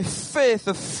who by faith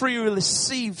have freely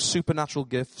received supernatural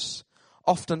gifts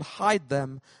often hide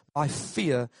them by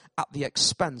fear at the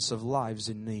expense of lives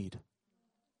in need.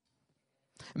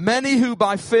 Many who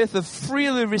by faith have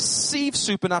freely received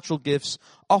supernatural gifts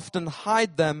often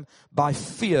hide them by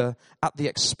fear at the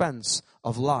expense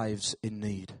of lives in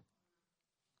need.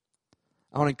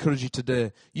 I want to encourage you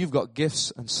today, you've got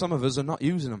gifts and some of us are not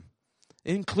using them.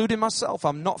 Including myself,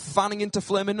 I'm not fanning into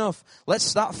flame enough. Let's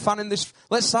start fanning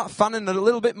a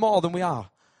little bit more than we are.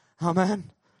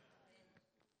 Amen.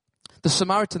 The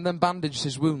Samaritan then bandaged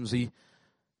his wounds. He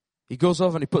goes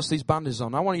over and he puts these bandages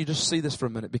on. I want you to just see this for a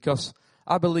minute because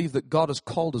I believe that God has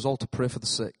called us all to pray for the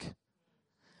sick.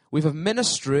 We have a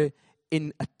ministry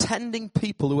in attending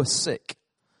people who are sick.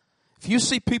 If you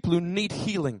see people who need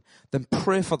healing, then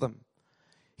pray for them.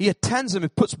 He attends them. He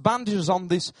puts bandages on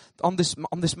this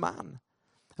man.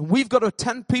 And we've got to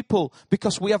attend people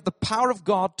because we have the power of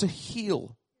God to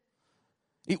heal.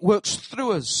 It works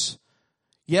through us.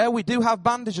 Yeah, we do have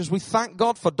bandages. We thank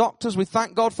God for doctors. We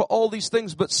thank God for all these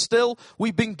things. But still,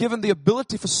 we've been given the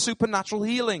ability for supernatural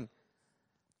healing.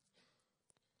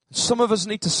 Some of us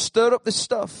need to stir up this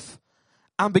stuff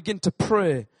and begin to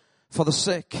pray for the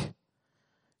sick.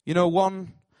 You know,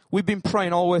 we've been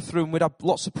praying all the way through and we'd have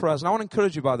lots of prayers. And I want to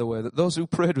encourage you, by the way, that those who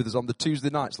prayed with us on the Tuesday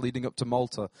nights leading up to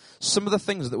Malta, some of the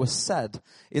things that were said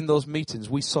in those meetings,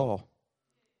 we saw.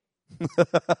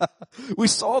 We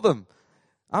saw them.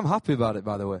 I'm happy about it,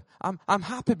 by the way. I'm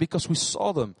happy because we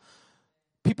saw them.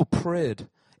 People prayed.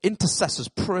 Intercessors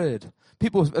prayed.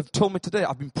 People have told me today,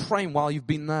 I've been praying while you've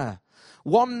been there.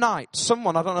 One night,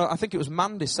 someone, I don't know, I think it was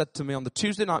Mandy, said to me on the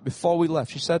Tuesday night before we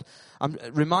left, she said,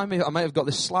 remind me, I may have got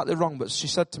this slightly wrong, but she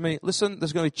said to me, listen,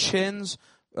 there's going to be chains,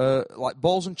 like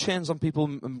balls and chains on people,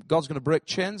 and God's going to break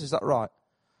chains. Is that right?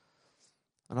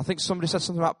 And I think somebody said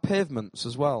something about pavements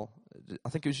as well. I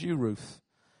think it was you, Ruth.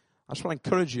 I just want to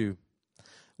encourage you.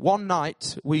 One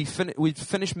night, we'd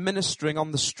finished ministering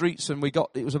on the streets, and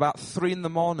it was about 3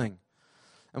 a.m,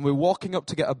 and we're walking up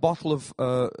to get a bottle of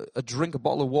a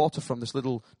bottle of water from this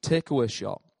little takeaway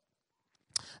shop.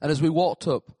 And as we walked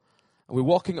up, and we're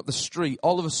walking up the street,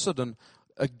 all of a sudden,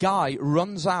 a guy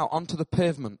runs out onto the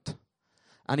pavement,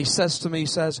 and he says to me,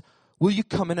 will you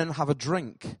come in and have a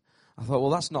drink? I thought,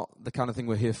 well, that's not the kind of thing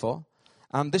we're here for.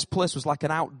 And this place was like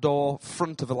an outdoor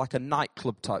front of like a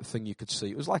nightclub type thing you could see.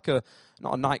 It was like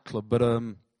not a nightclub, but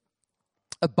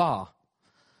a bar.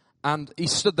 And he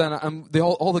stood there, and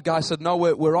all the guys said, no,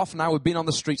 we're off now, we've been on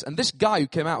the streets. And this guy who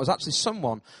came out was actually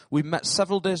someone we met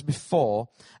several days before,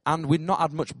 and we'd not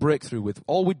had much breakthrough with.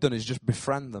 All we'd done is just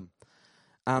befriend them.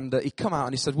 And he come out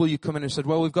and he said, will you come in? And he said,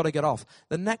 well, we've got to get off.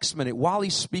 The next minute, while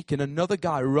he's speaking, another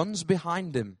guy runs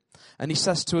behind him. And he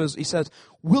says to us,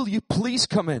 will you please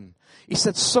come in? He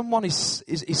said, someone is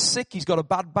sick, he's got a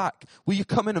bad back. Will you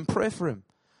come in and pray for him?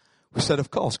 We said, of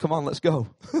course, come on, let's go.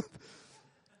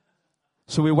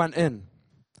 So we went in,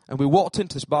 and we walked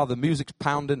into this bar, the music's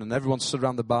pounding, and everyone stood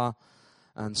around the bar.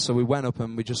 And so we went up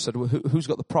and we just said, well, who's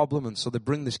got the problem? And so they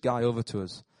bring this guy over to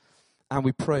us. And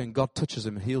we pray, and God touches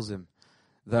him and heals him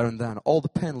there and then. All the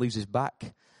pain leaves his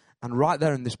back. And right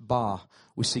there in this bar,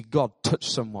 we see God touch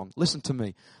someone. Listen to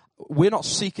me. We're not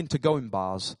seeking to go in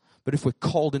bars, but if we're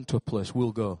called into a place,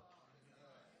 we'll go.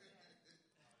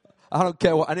 I don't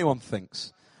care what anyone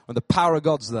thinks. When the power of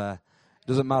God's there, it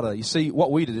doesn't matter. You see,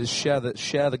 what we did is share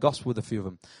the gospel with a few of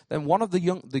them. Then one of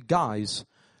the guys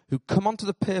who come onto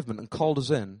the pavement and called us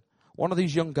in, one of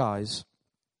these young guys,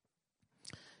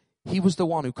 he was the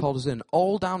one who called us in.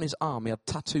 All down his arm, he had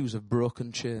tattoos of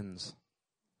broken chains.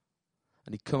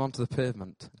 And he'd come onto the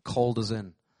pavement and called us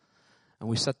in. And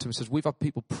we said to him, we've had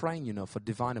people praying, for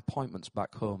divine appointments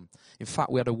back home. In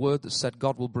fact, we had a word that said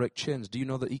God will break chains. Do you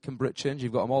know that he can break chains?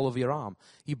 You've got them all over your arm.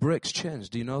 He breaks chains.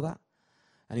 Do you know that?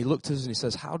 And he looked at us and he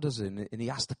says, how does he? And he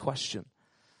asked the question.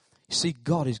 You see,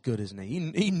 God is good, isn't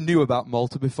he? He knew about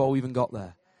Malta before we even got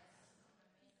there.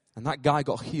 And that guy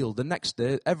got healed. The next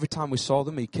day, every time we saw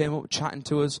them, he came up chatting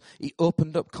to us. He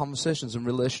opened up conversations and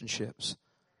relationships.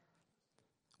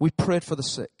 We prayed for the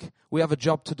sick. We have a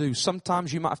job to do.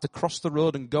 Sometimes you might have to cross the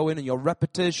road and go in, and your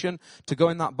reputation to go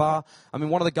in that bar. I mean,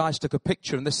 one of the guys took a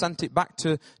picture and they sent it back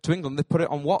to England. They put it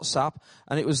on WhatsApp,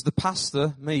 and it was the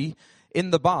pastor, me,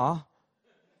 in the bar.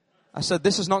 I said,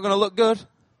 this is not going to look good.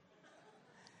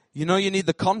 You need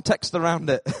the context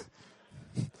around it.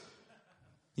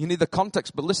 You need the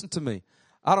context, but listen to me.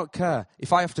 I don't care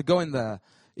if I have to go in there.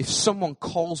 If someone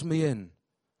calls me in,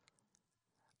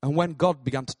 and when God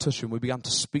began to touch him, we began to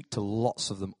speak to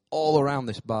lots of them all around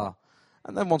this bar.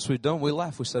 And then once we'd done, we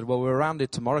left. We said, well, we're around here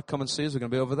tomorrow. Come and see us. We're going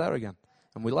to be over there again.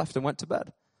 And we left and went to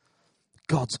bed.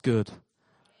 God's good.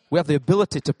 We have the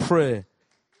ability to pray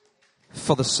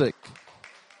for the sick.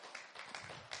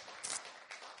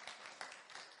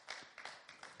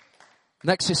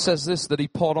 Next it says this, that he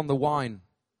poured on the wine.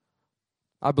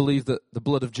 I believe that the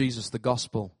blood of Jesus, the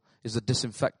gospel, is a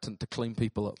disinfectant to clean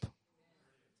people up.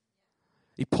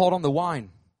 He poured on the wine.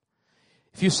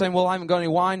 If you're saying, well, I haven't got any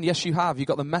wine, yes, you have. You've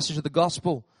got the message of the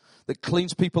gospel that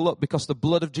cleans people up, because the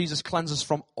blood of Jesus cleanses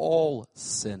from all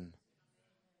sin.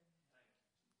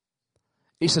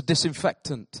 It's a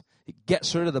disinfectant. It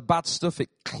gets rid of the bad stuff. It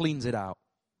cleans it out.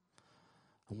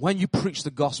 And when you preach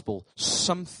the gospel,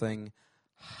 something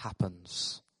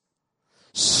happens.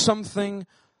 Something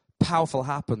powerful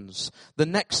happens. The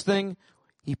next thing,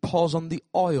 he pours on the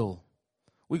oil.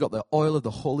 We got the oil of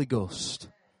the Holy Ghost.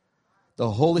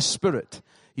 The Holy Spirit.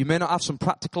 You may not have some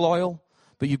practical oil,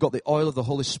 but you've got the oil of the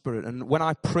Holy Spirit. And when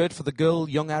I prayed for the girl,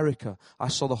 young Erica, I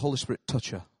saw the Holy Spirit touch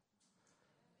her.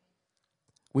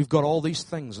 We've got all these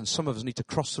things, and some of us need to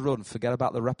cross the road and forget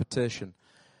about the reputation.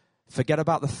 Forget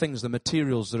about the things, the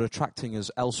materials that are attracting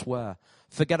us elsewhere.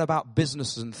 Forget about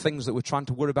businesses and things that we're trying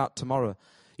to worry about tomorrow.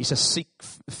 He says, seek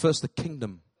first the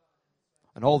kingdom,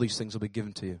 and all these things will be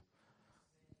given to you.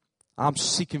 I'm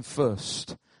seeking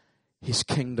first his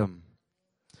kingdom.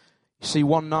 You see,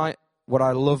 one night, what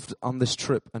I loved on this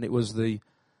trip, and it was the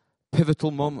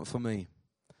pivotal moment for me,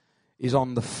 is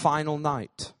on the final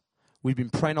night. We'd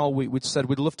been praying all week. We'd said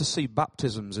we'd love to see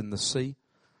baptisms in the sea.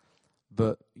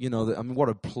 But, what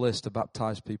a place to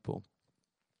baptize people.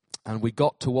 And we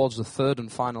got towards the third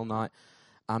and final night,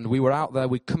 And we were out there.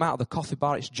 We'd come out of the coffee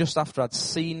bar. It's just after I'd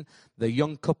seen the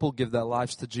young couple give their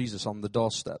lives to Jesus on the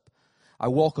doorstep. I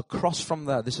walk across from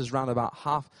there. This is round about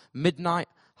half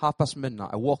past midnight.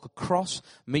 I walk across,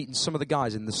 meeting some of the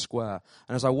guys in the square.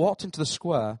 And as I walked into the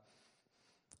square,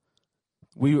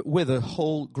 we were with a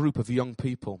whole group of young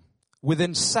people.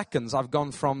 Within seconds, I've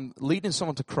gone from leading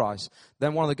someone to Christ.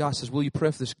 Then one of the guys says, will you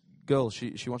pray for this girl?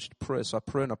 She wants you to pray. So I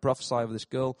pray and I prophesy over this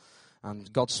girl.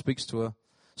 And God speaks to her.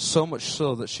 So much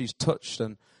so that she's touched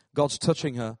and God's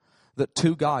touching her. That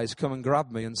two guys come and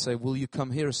grab me and say, will you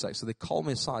come here a sec? So they call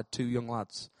me aside, two young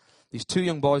lads. These two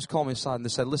young boys call me aside and they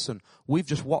said, listen, we've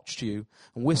just watched you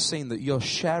and we're seeing that you're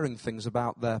sharing things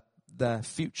about their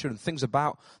future and things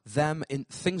about them, in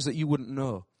things that you wouldn't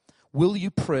know. Will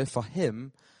you pray for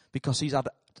him because he's had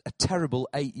a terrible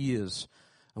 8 years?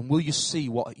 And will you see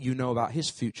what you know about his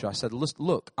future? I said,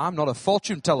 look, I'm not a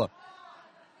fortune teller.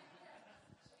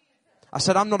 I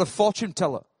said, I'm not a fortune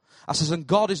teller. I says, and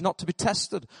God is not to be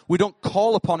tested. We don't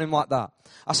call upon him like that.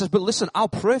 I says, but listen, I'll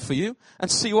pray for you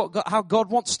and see how God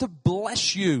wants to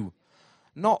bless you.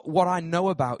 Not what I know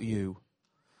about you.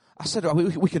 I said,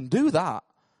 we can do that.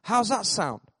 How's that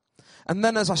sound? And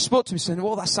then as I spoke to him, he said,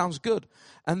 well, that sounds good.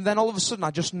 And then all of a sudden,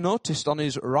 I just noticed on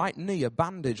his right knee a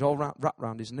bandage all wrapped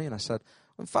around his knee. And I said,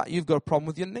 in fact, you've got a problem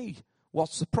with your knee.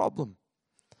 What's the problem?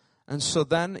 And so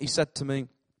then he said to me,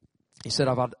 this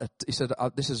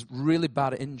is really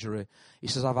bad injury. He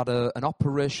says, I've had an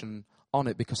operation on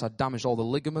it because I damaged all the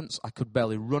ligaments. I could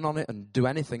barely run on it and do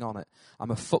anything on it. I'm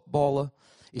a footballer.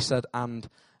 He said, and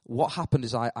what happened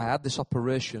is I had this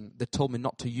operation. They told me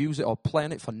not to use it or play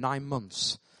on it for 9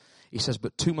 months. He says,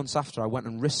 but 2 months after I went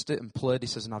and risked it and played, he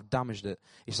says, and I've damaged it.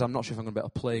 He says, I'm not sure if I'm going to be able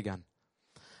to play again.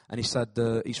 And he said,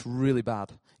 it's really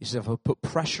bad. He said, if I put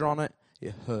pressure on it,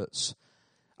 it hurts.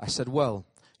 I said, well,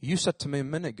 you said to me a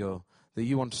minute ago that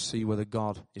you want to see whether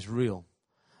God is real.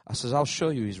 I says, I'll show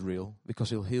you he's real because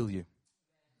he'll heal you.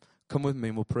 Come with me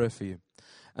and we'll pray for you.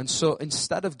 And so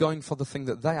instead of going for the thing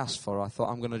that they asked for, I thought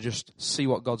I'm going to just see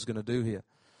what God's going to do here.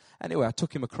 Anyway, I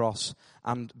took him across.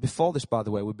 And before this, by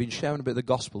the way, we'd been sharing a bit of the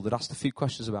gospel. They'd asked a few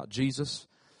questions about Jesus.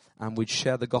 And we'd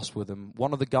share the gospel with them.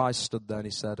 One of the guys stood there and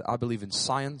he said, I believe in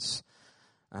science.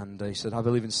 And he said, I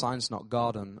believe in science, not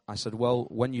God. And I said, well,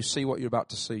 when you see what you're about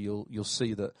to see, you'll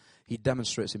see that he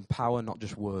demonstrates in power, not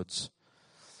just words.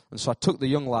 And so I took the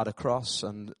young lad across,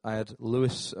 and I had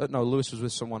Lewis was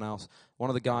with someone else. One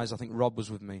of the guys, I think Rob,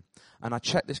 was with me. And I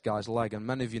checked this guy's leg, and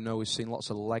many of you know we've seen lots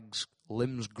of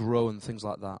limbs grow and things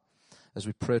like that as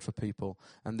we prayed for people.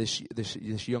 And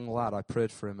this young lad, I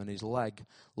prayed for him, and his leg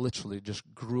literally just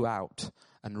grew out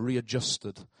and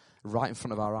readjusted right in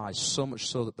front of our eyes, so much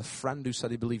so that the friend who said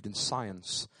he believed in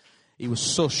science, he was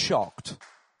so shocked.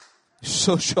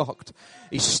 So shocked.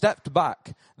 He stepped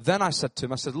back. Then I said to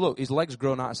him, I said, look, his leg's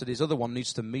grown out. I said, his other one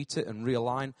needs to meet it and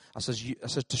realign. I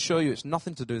said, to show you it's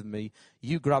nothing to do with me,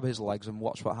 you grab his legs and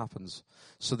watch what happens.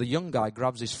 So the young guy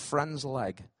grabs his friend's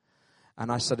leg.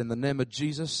 And I said, in the name of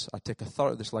Jesus, I take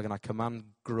authority of this leg and I command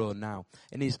grow now.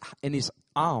 In his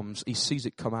arms, he sees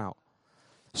it come out.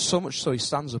 So much so he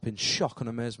stands up in shock and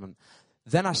amazement.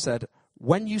 Then I said,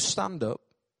 when you stand up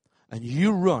and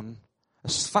you run,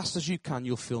 as fast as you can,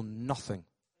 you'll feel nothing.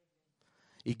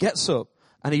 He gets up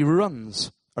and he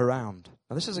runs around.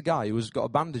 Now, this is a guy who's got a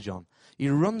bandage on. He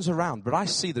runs around, but I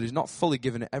see that he's not fully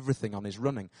giving it everything on his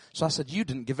running. So I said, you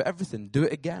didn't give it everything. Do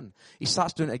it again. He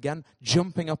starts doing it again,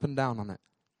 jumping up and down on it.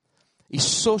 He's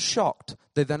so shocked.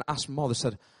 They then asked more. They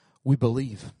said, we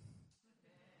believe.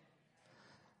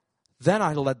 Then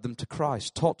I led them to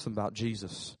Christ, taught them about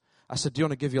Jesus. I said, do you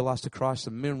want to give your lives to Christ?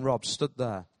 And me and Rob stood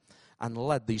there and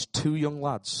led these two young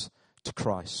lads to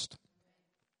Christ.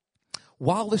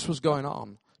 While this was going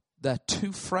on, their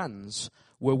two friends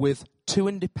were with two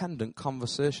independent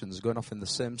conversations going off in the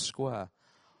same square.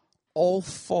 All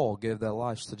four gave their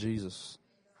lives to Jesus.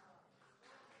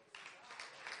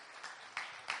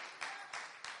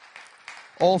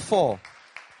 All four.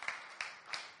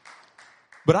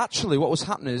 But actually what was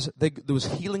happening is there was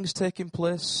healings taking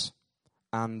place.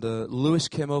 And Lewis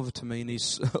came over to me and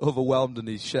he's overwhelmed and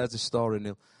he shares his story.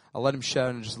 And I'll let him share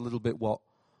in just a little bit what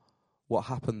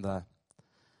happened there.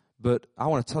 But I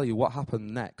want to tell you what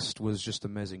happened next was just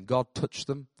amazing. God touched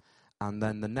them. And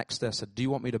then the next day I said, do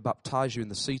you want me to baptize you in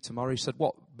the sea tomorrow? He said,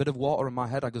 what, bit of water on my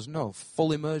head? I goes, no,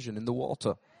 full immersion in the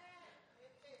water.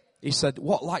 He said,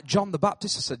 what, like John the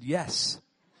Baptist? I said, yes.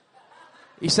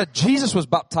 He said, Jesus was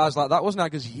baptized like that, wasn't he? I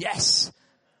goes, yes.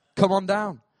 Come on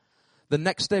down. The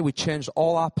next day we changed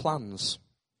all our plans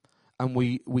and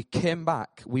we came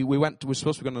back. We were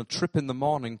supposed to be going on a trip in the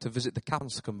morning to visit the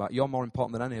cabins to come back. You're more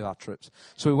important than any of our trips.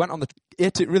 So we went on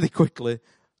ate it really quickly,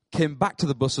 came back to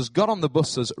the buses, got on the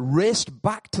buses, raced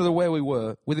back to the way we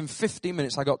were. Within 15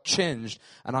 minutes, I got changed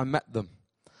and I met them.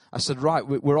 I said, right,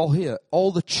 we're all here.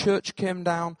 All the church came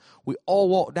down. We all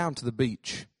walked down to the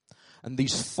beach. And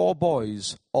these 4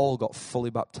 boys all got fully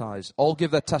baptized. All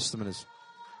give their testimonies.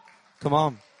 Come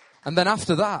on. And then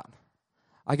after that,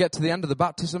 I get to the end of the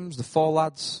baptisms, the 4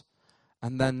 lads.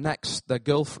 And then next, the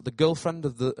girlfriend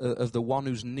of the one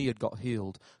whose knee had got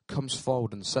healed comes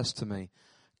forward and says to me,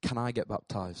 can I get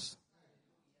baptized?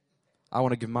 I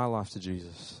want to give my life to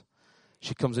Jesus.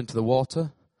 She comes into the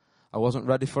water. I wasn't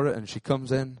ready for it, and she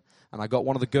comes in, and I got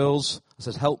one of the girls. I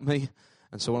said, help me.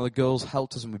 And so one of the girls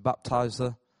helped us, and we baptized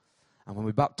her. And when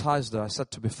we baptized her, I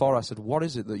said to before, I said, what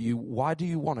is it why do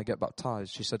you want to get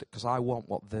baptized? She said, because I want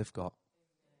what they've got.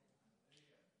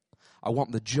 I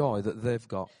want the joy that they've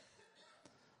got.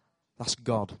 That's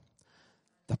God.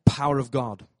 The power of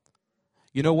God.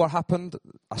 You know what happened?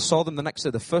 I saw them the next day.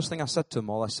 The first thing I said to them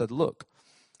all, I said, look,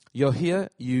 you're here.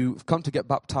 You've come to get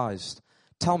baptized.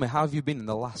 Tell me, how have you been in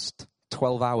the last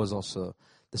 12 hours or so?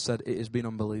 They said, it has been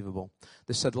unbelievable.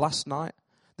 They said, last night,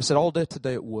 they said, all day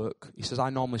today at work. He says,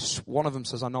 one of them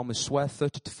says, I normally swear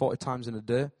 30 to 40 times in a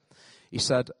day. He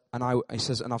said, and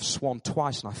I've sworn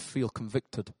twice and I feel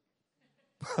convicted.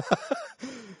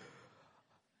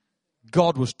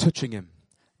 God was touching him.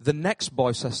 The next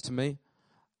boy says to me,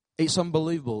 it's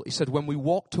unbelievable. He said, when we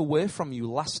walked away from you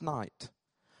last night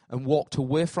and walked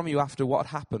away from you after what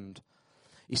happened,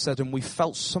 he said, and we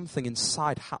felt something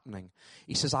inside happening.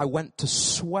 He says, I went to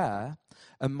swear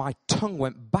and my tongue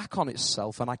went back on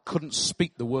itself and I couldn't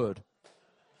speak the word.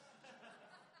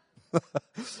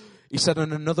 He said,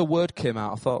 and another word came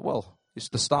out. I thought, well, it's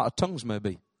the start of tongues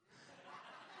maybe.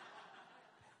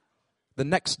 The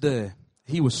next day,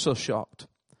 he was so shocked.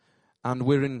 And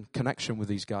we're in connection with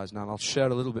these guys now, and I'll share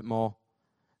a little bit more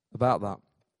about that.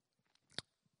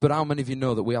 But how many of you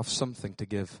know that we have something to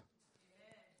give?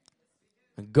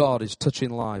 And God is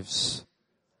touching lives.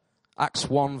 Acts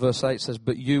 1 verse 8 says,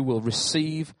 but you will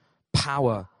receive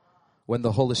power when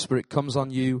the Holy Spirit comes on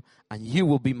you, and you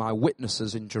will be my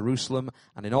witnesses in Jerusalem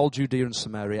and in all Judea and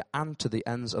Samaria and to the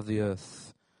ends of the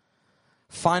earth.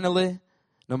 Finally,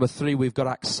 number 3, we've got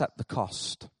to accept the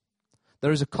cost.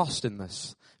 There is a cost in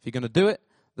this. If you're going to do it,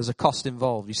 there's a cost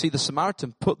involved. You see, the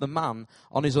Samaritan put the man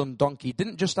on his own donkey. He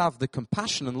didn't just have the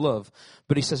compassion and love,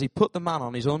 but he says he put the man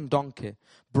on his own donkey,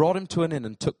 brought him to an inn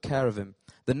and took care of him.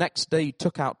 The next day he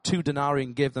took out 2 denarii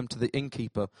and gave them to the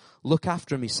innkeeper. Look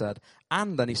after him, he said.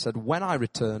 And then he said, when I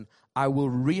return, I will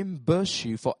reimburse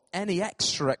you for any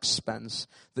extra expense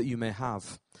that you may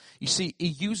have. You see, he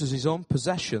uses his own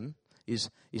possession, his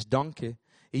donkey.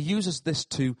 He uses this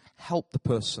to help the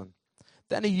person.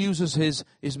 Then he uses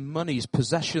his money, his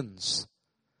possessions.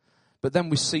 But then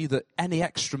we see that any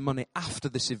extra money after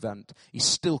this event, he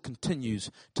still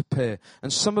continues to pay.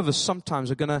 And some of us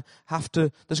sometimes are going to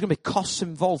there's going to be costs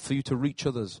involved for you to reach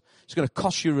others. It's going to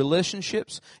cost you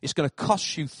relationships. It's going to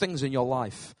cost you things in your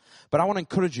life. But I want to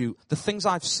encourage you, the things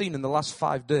I've seen in the last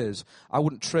 5 days, I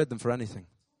wouldn't trade them for anything.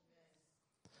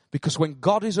 Because when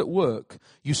God is at work,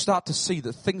 you start to see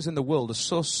that things in the world are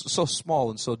so small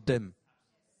and so dim.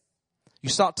 You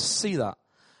start to see that.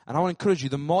 And I want to encourage you,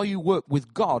 the more you work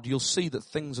with God, you'll see that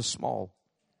things are small.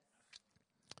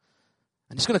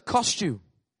 And it's going to cost you.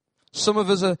 Some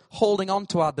of us are holding on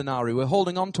to our denarii. We're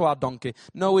holding on to our donkey.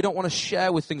 No, we don't want to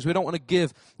share with things. We don't want to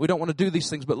give. We don't want to do these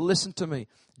things. But listen to me.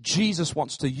 Jesus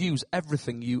wants to use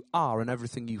everything you are and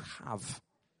everything you have.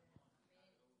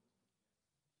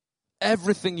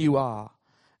 Everything you are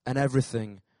and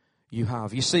everything you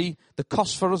have. You see, the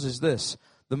cost for us is this.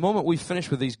 The moment we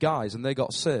finished with these guys and they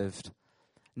got saved,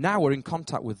 now we're in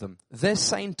contact with them. They're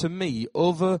saying to me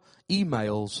over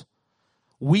emails,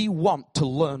 we want to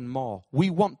learn more. We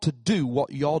want to do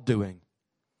what you're doing.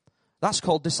 That's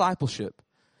called discipleship.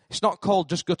 It's not called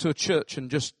just go to a church and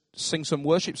just sing some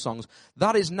worship songs.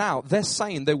 That is now, they're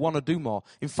saying they want to do more.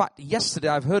 In fact, yesterday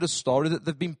I've heard a story that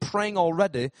they've been praying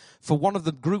already for one of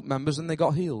the group members and they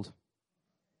got healed.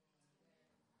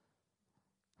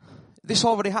 This is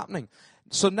already happening.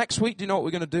 So next week, do you know what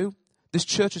we're going to do? This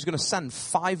church is going to send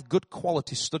 5 good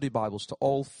quality study Bibles to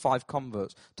all 5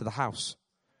 converts to the house.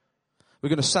 We're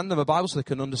going to send them a Bible so they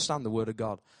can understand the Word of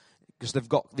God. Because they've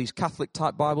got these Catholic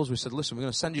type Bibles. We said, listen, we're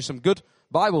going to send you some good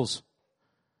Bibles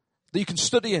that you can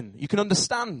study in, you can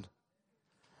understand.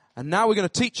 And now we're going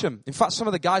to teach them. In fact, some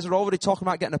of the guys are already talking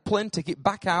about getting a plane ticket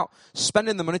back out,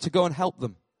 spending the money to go and help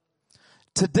them.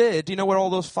 Today, do you know where all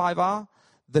those 5 are?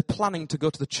 They're planning to go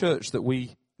to the church that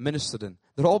we ministered in.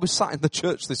 They'll all be sat in the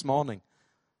church this morning.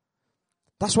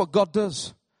 That's what God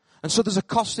does. And so there's a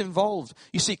cost involved.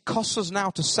 You see, it costs us now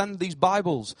to send these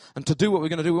Bibles and to do what we're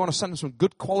going to do. We want to send them some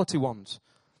good quality ones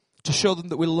to show them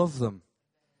that we love them.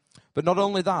 But not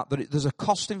only that, there's a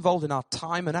cost involved in our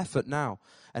time and effort now.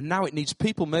 And now it needs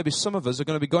people, maybe some of us are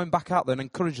going to be going back out there and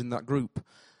encouraging that group,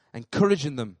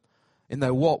 encouraging them in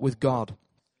their walk with God.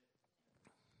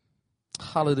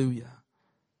 Hallelujah.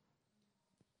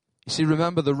 You see,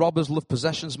 remember, the robbers love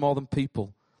possessions more than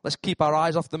people. Let's keep our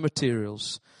eyes off the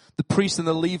materials. The priest and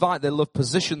the Levite, they love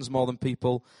positions more than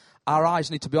people. Our eyes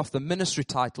need to be off the ministry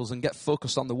titles and get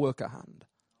focused on the work at hand.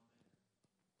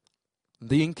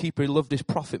 The innkeeper, he loved his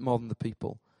profit more than the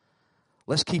people.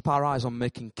 Let's keep our eyes on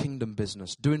making kingdom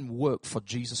business, doing work for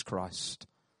Jesus Christ.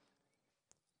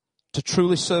 To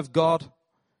truly serve God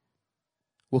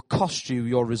will cost you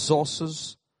your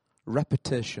resources,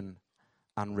 reputation,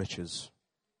 and riches.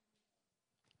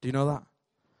 Do you know that?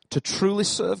 To truly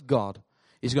serve God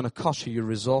is going to cost you your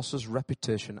resources,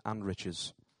 reputation, and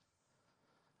riches.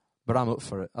 But I'm up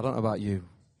for it. I don't know about you.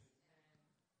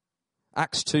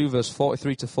 Acts 2, verse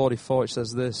 43 to 44, it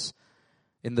says this.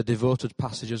 In the devoted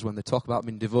passages, when they talk about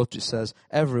being devoted, it says,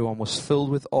 everyone was filled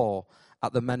with awe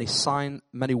at the many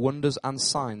wonders and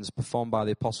signs performed by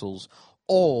the apostles.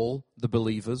 All the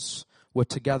believers were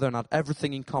together and had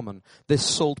everything in common. They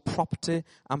sold property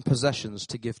and possessions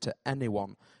to give to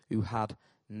anyone who had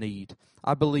need.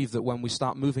 I believe that when we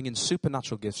start moving in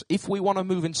supernatural gifts, if we want to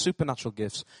move in supernatural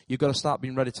gifts, you've got to start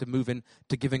being ready to move in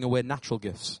to giving away natural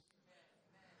gifts.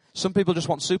 Some people just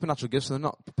want supernatural gifts and they're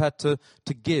not prepared to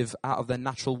give out of their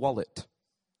natural wallet.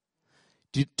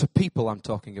 To people I'm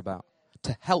talking about.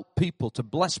 To help people, to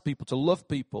bless people, to love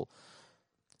people.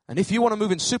 And if you want to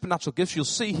move in supernatural gifts, you'll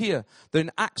see here that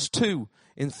in Acts 2,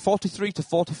 in 43 to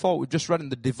 44, we've just read in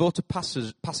the devoted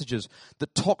passages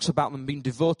that talks about them being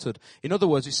devoted. In other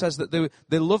words, it says that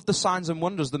they loved the signs and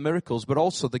wonders, the miracles, but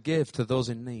also they gave to those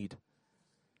in need.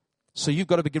 So you've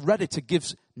got to be ready to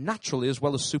give naturally as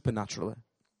well as supernaturally.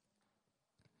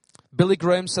 Billy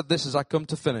Graham said this as I come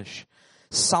to finish.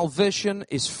 Salvation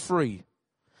is free,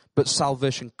 but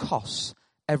salvation costs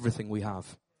everything we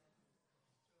have.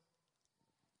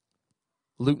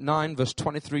 Luke 9, verse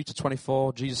 23 to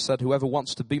 24, Jesus said, whoever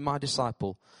wants to be my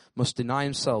disciple must deny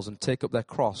themselves and take up their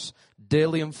cross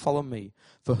daily and follow me.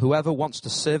 For whoever wants to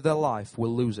save their life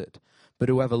will lose it, but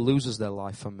whoever loses their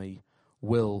life for me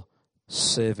will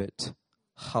save it.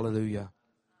 Hallelujah.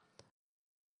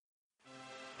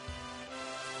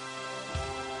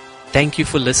 Thank you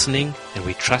for listening, and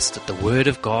we trust that the Word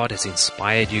of God has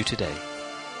inspired you today.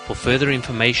 For further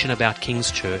information about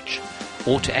King's Church,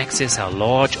 or to access our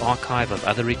large archive of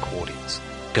other recordings,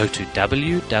 go to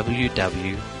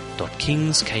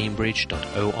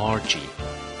www.kingscambridge.org.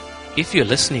 If you're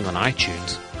listening on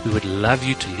iTunes, we would love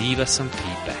you to leave us some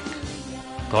feedback.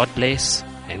 God bless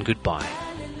and goodbye.